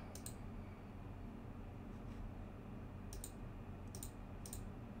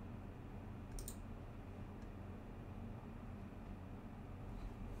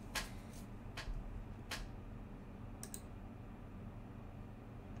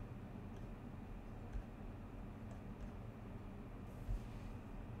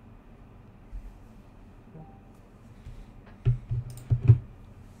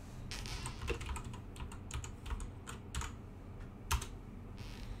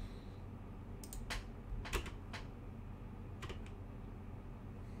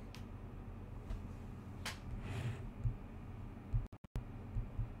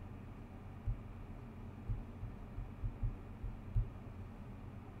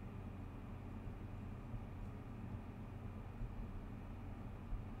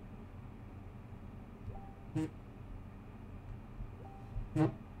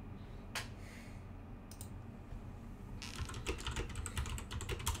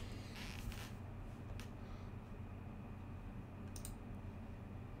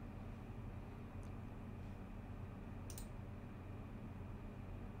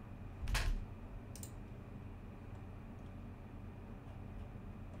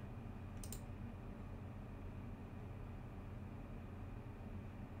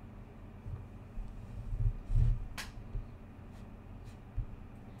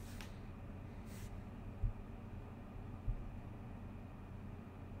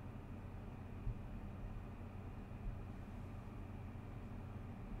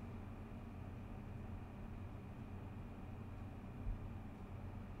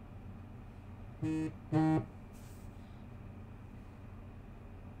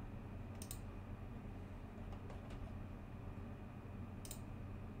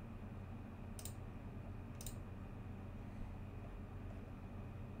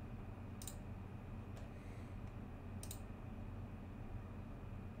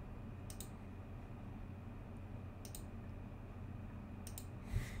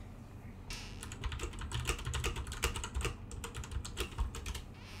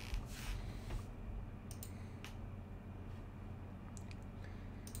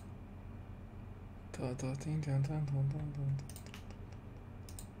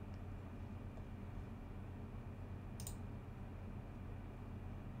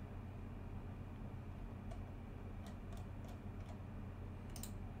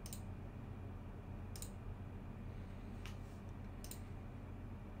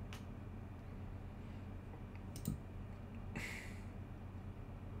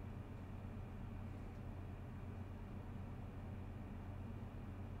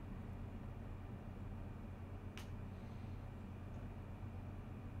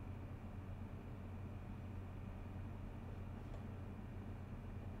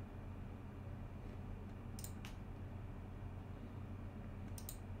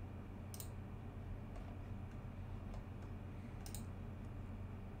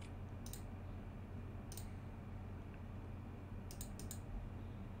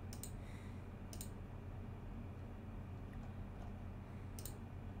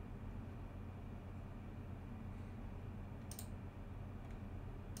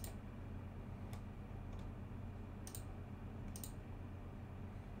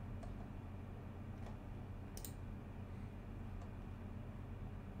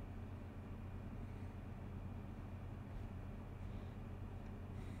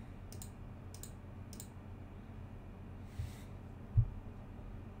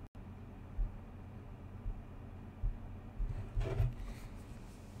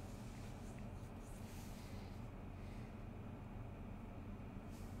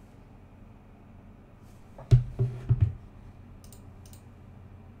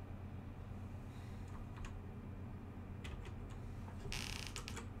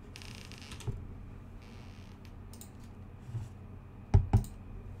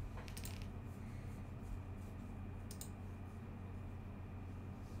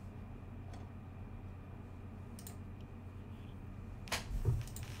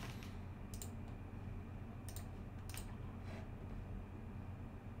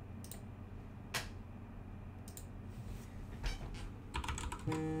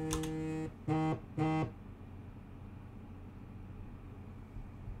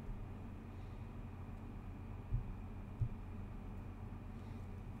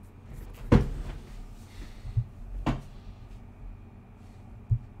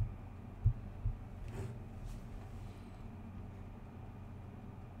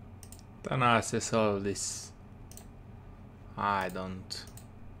analysis all this. I don't.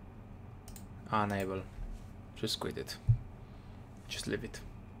 Unable. Just quit it. Just leave it.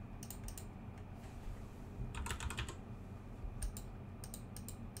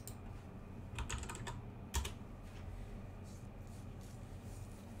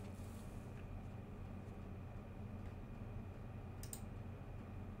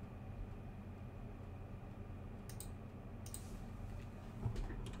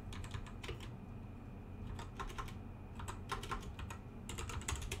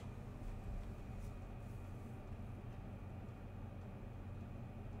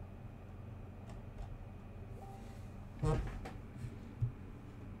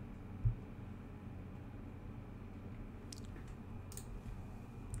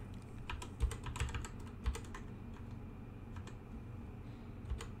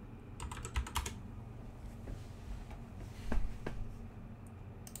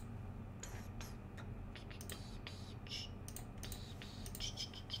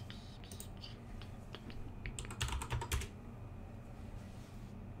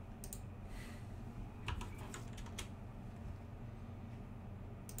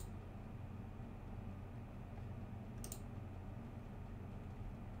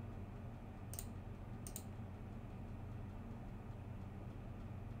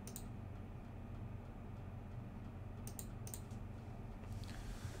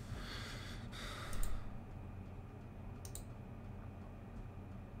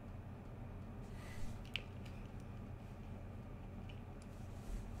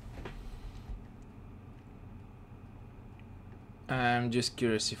 I'm just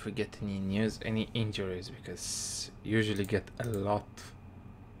curious if we get any news, any injuries, because usually get a lot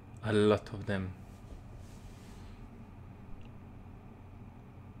of them.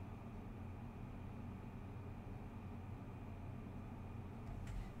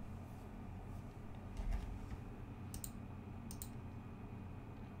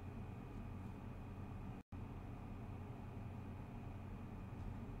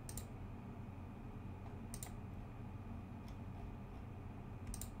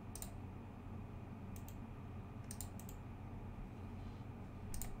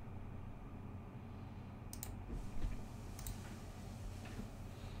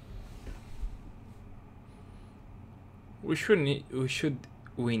 We should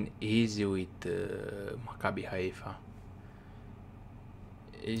win easy with Maccabi Haifa.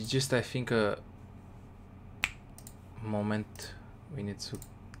 It's just, I think, a moment. We need to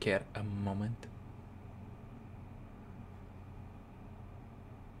care a moment.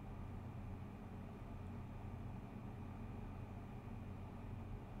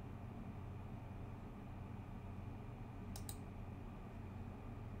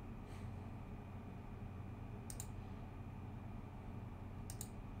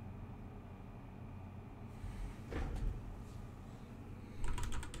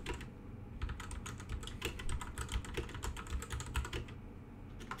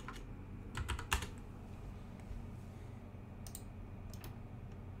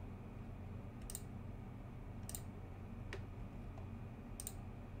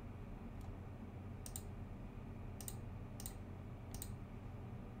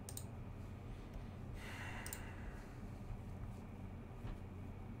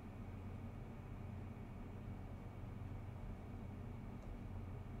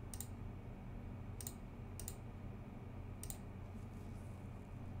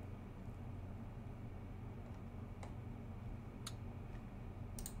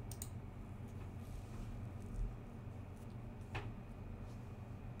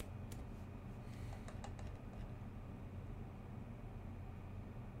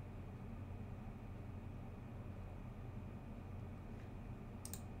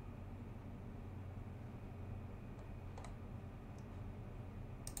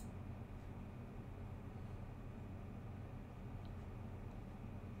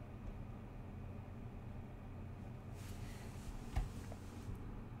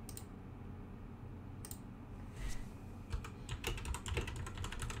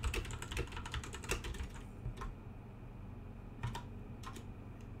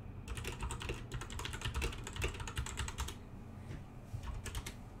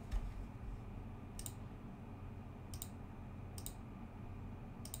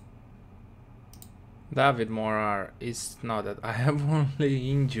 David Morar is not that I have only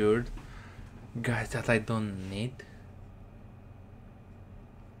injured guys that I don't need,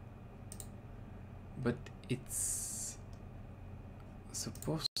 but it's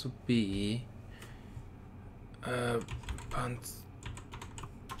supposed to be Panzer.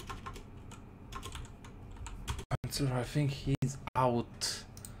 I think he's out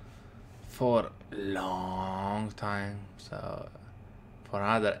for a long time, so for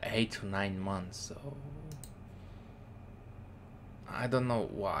another 8 to 9 months, so I don't know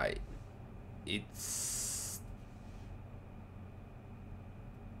why it's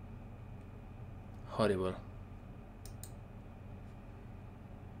horrible.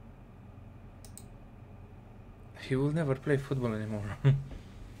 He will never play football anymore.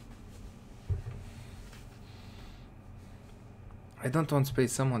 I don't want to pay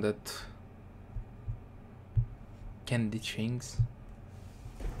someone that can do things.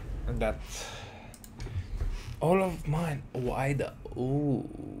 That all of mine. Why the ooh?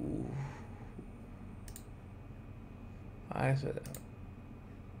 I said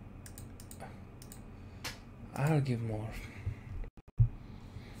I'll give more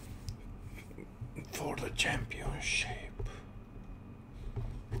for the championship.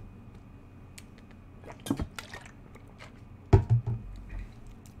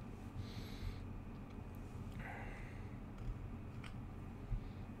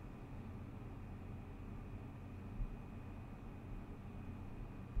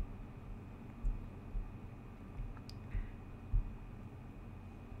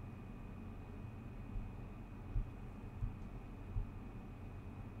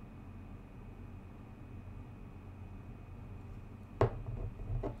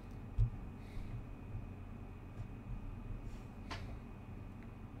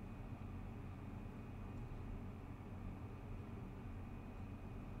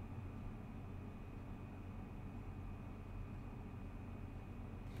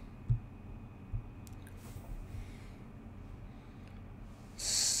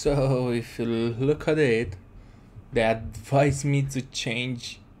 So if you look at it, they advise me to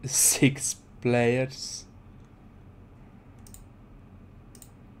change 6 players.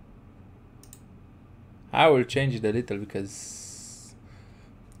 I will change it a little because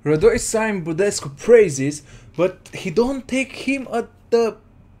Rodoi signed Budescu praises, but he don't take him at the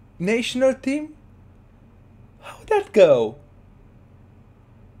national team? How'd that go?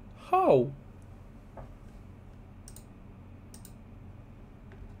 How?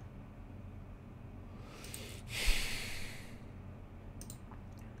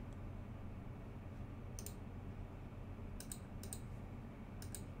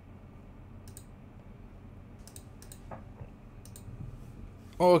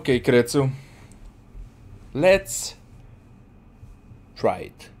 Okay, Kretsu. Let's try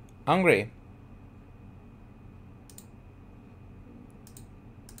it. Hungry.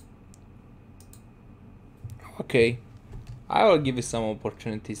 Okay. I will give you some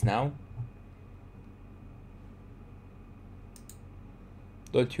opportunities now.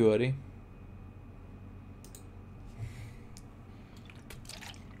 Don't you worry.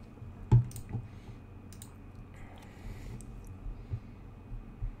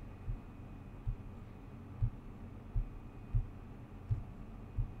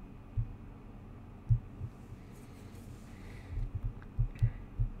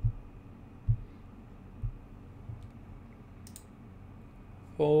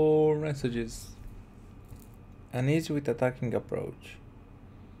 Four messages. An easy with attacking approach.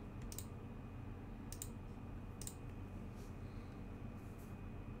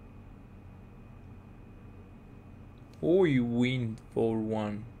 We win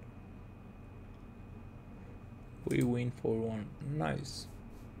 4-1. We win 4-1. Nice.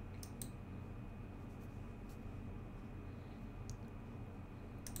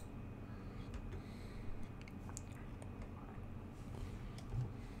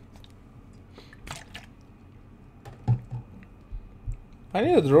 I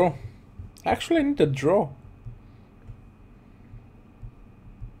need a draw. Actually, I need a draw.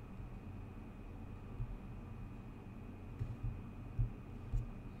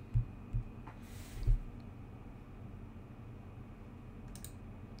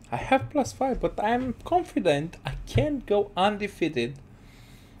 I have +5, but I'm confident I can't go undefeated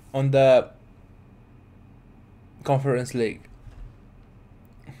on the Conference League.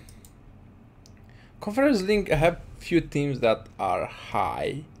 Conference League, I have few teams that are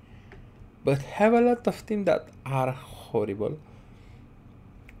high, but have a lot of teams that are horrible.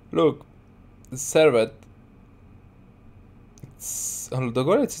 Look, Servet, it's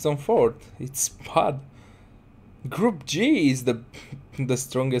Ludogorets is on 4th. It's bad. Group G is the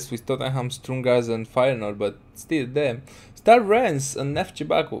strongest with Tottenham, Strungars and Feyenoord, but still them. Star Rennes and FC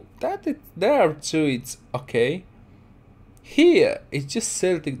Baku. There are 2, it's okay. Here, it's just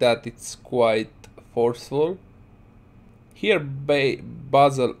Celtic that it's quite forceful. Here,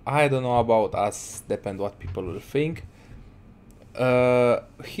 Basel, I don't know about us, depend what people will think.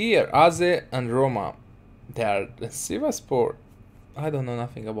 Here, Aze and Roma, they are Sivaspor. I don't know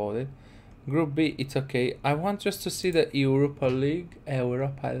nothing about it. Group B, it's okay. I want just to see the Europa League.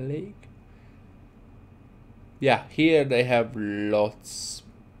 Yeah, here they have lots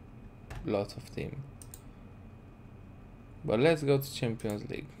of teams. But let's go to Champions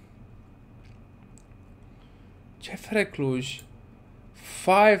League. CFR Cluj,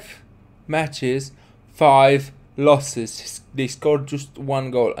 5 matches, 5 losses. They scored just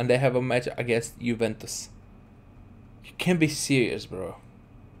 1 goal and they have a match against Juventus. You can't be serious, bro.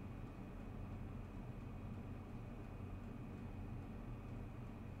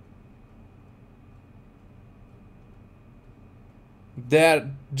 There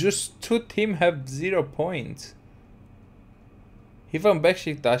just 2 teams have 0 points. Even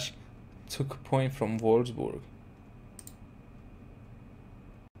Besiktas took a point from Wolfsburg.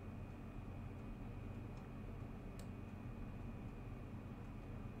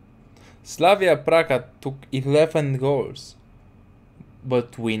 Slavia Praga took 11 goals,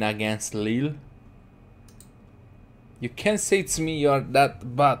 but win against Lille. You can't say it's me you're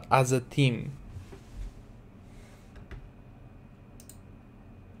that bad as a team.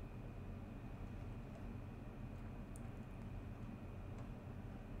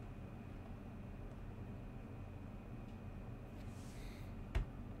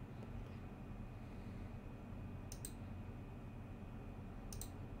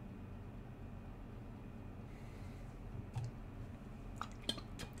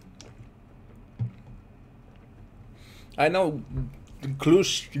 I know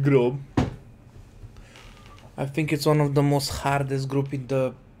Cluj group. I think it's one of the most hardest group in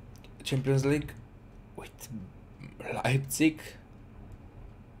the Champions League with Leipzig,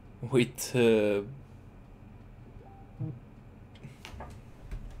 with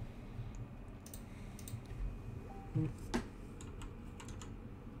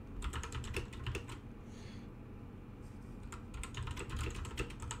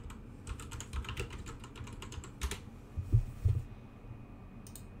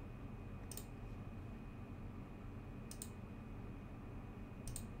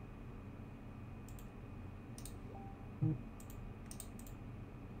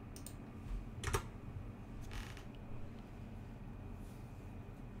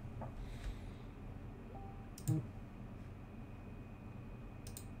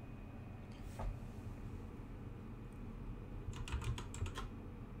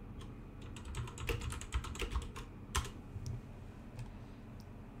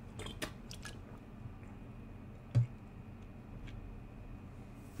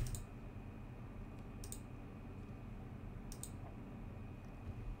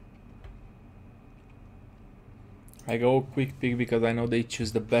I go quick pick because I know they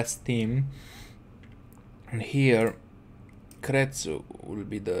choose the best team, and here Kretsu will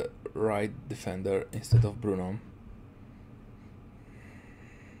be the right defender instead of Bruno.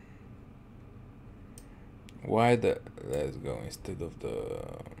 Why the let's go instead of the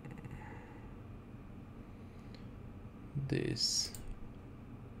this.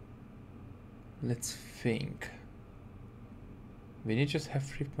 Let's think. Vinicius have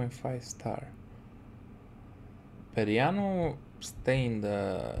 3.5 star. Periano stay in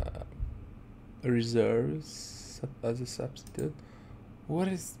the reserves as a substitute. What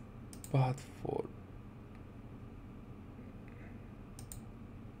is Bradford?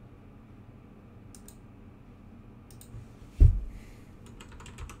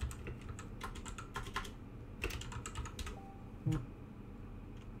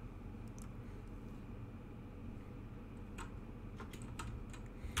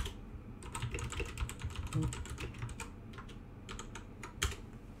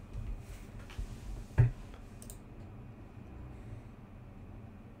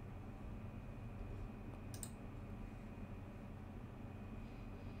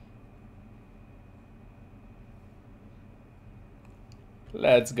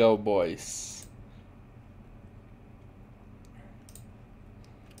 Let's go, boys.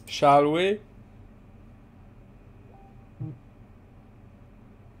 Shall we?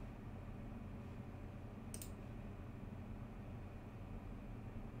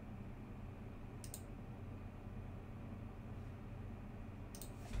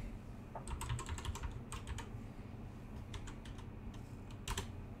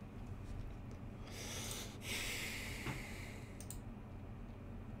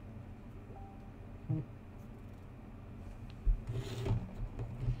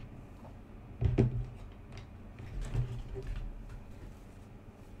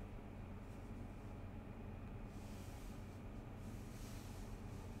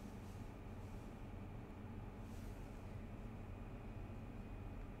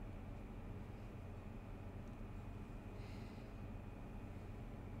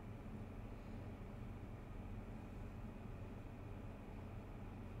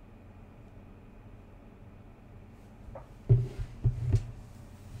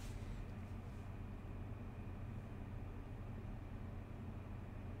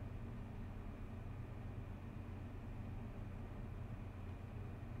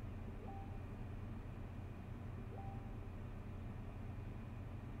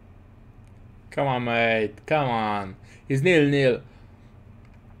 Come on, mate. Come on. It's 0-0.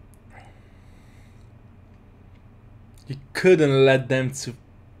 You couldn't let them to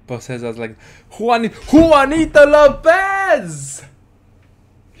possess us like Juanito Lopez.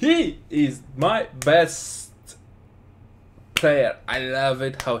 He is my best player. I love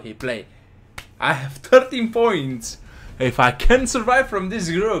it how he play. I have 13 points. If I can survive from this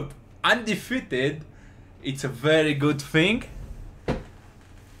group undefeated, it's a very good thing.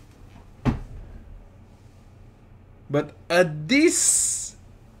 But at this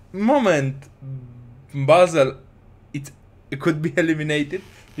moment, Basel, it could be eliminated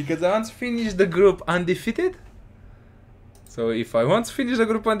because I want to finish the group undefeated. So if I want to finish the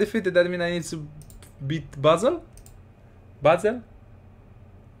group undefeated, that means I need to beat Basel. Basel.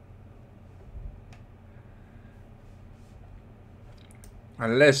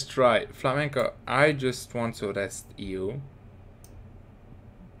 And let's try. Flamenco, I just want to rest you.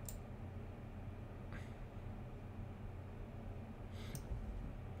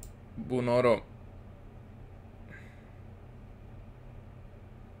 Bunoro.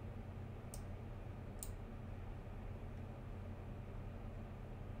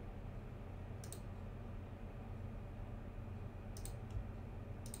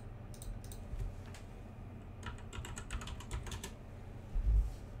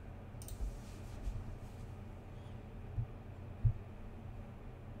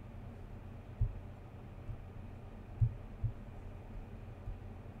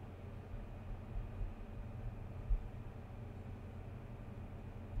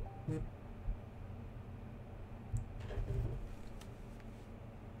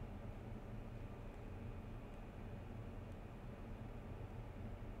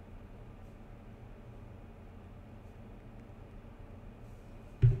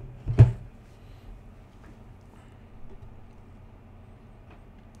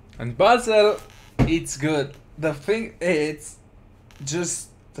 And Basel, it's good. The thing is just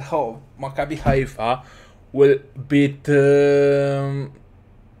how Maccabi Haifa will beat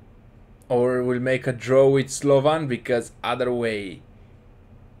or will make a draw with Slovan, because other way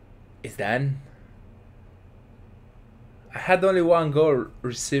is done. I had only one goal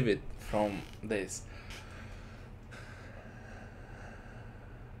received from this.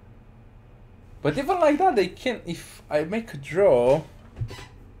 But even like that, they can, if I make a draw,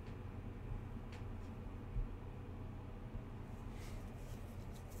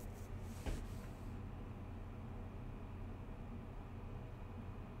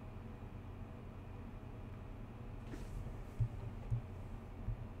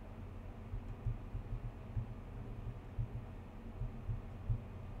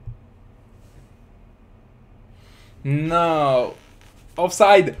 no,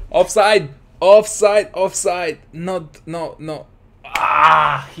 offside, offside, offside, offside. Not, no, no.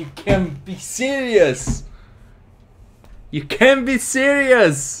 Ah, you can't be serious. You can't be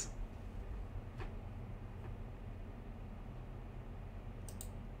serious.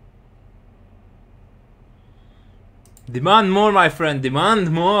 Demand more, my friend.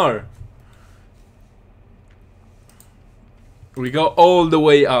 Demand more. We go all the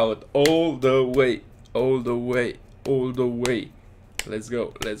way out. All the way. All the way. All the way. Let's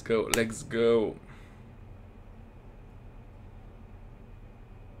go. Let's go. Let's go.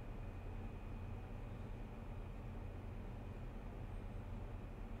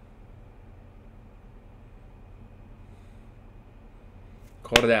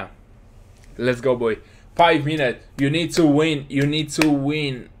 Corda. Let's go, boy. 5 minutes. You need to win. You need to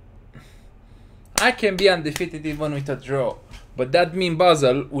win. I can be undefeated even with a draw. But that means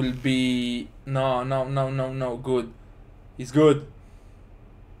Basel will be... No, no, no, no, no. Good. It's good.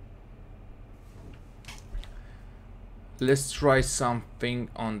 Let's try something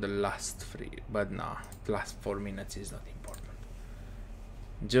on the last 3. But nah, the last 4 minutes is not important.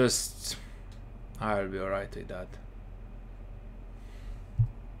 Just... I'll be alright with that.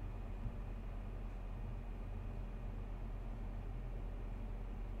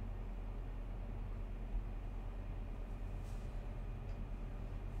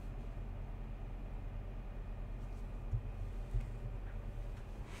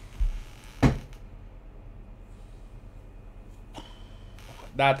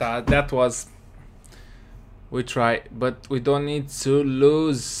 That was, we try, but we don't need to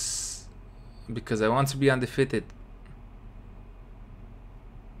lose because I want to be undefeated.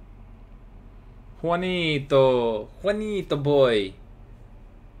 Juanito, Juanito boy.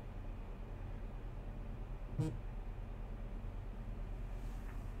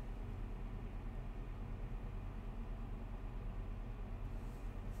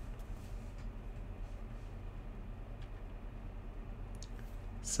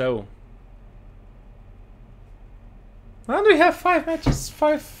 So, and we have 5 matches,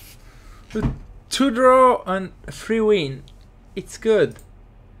 5 with 2 draw and 3 win. It's good.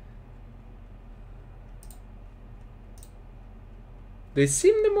 They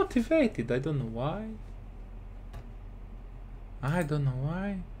seem demotivated. I don't know why. I don't know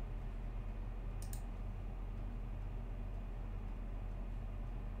why.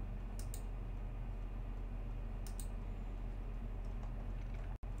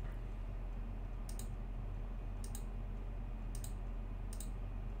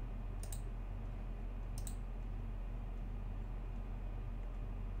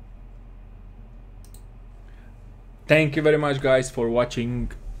 Thank you very much, guys, for watching.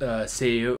 See you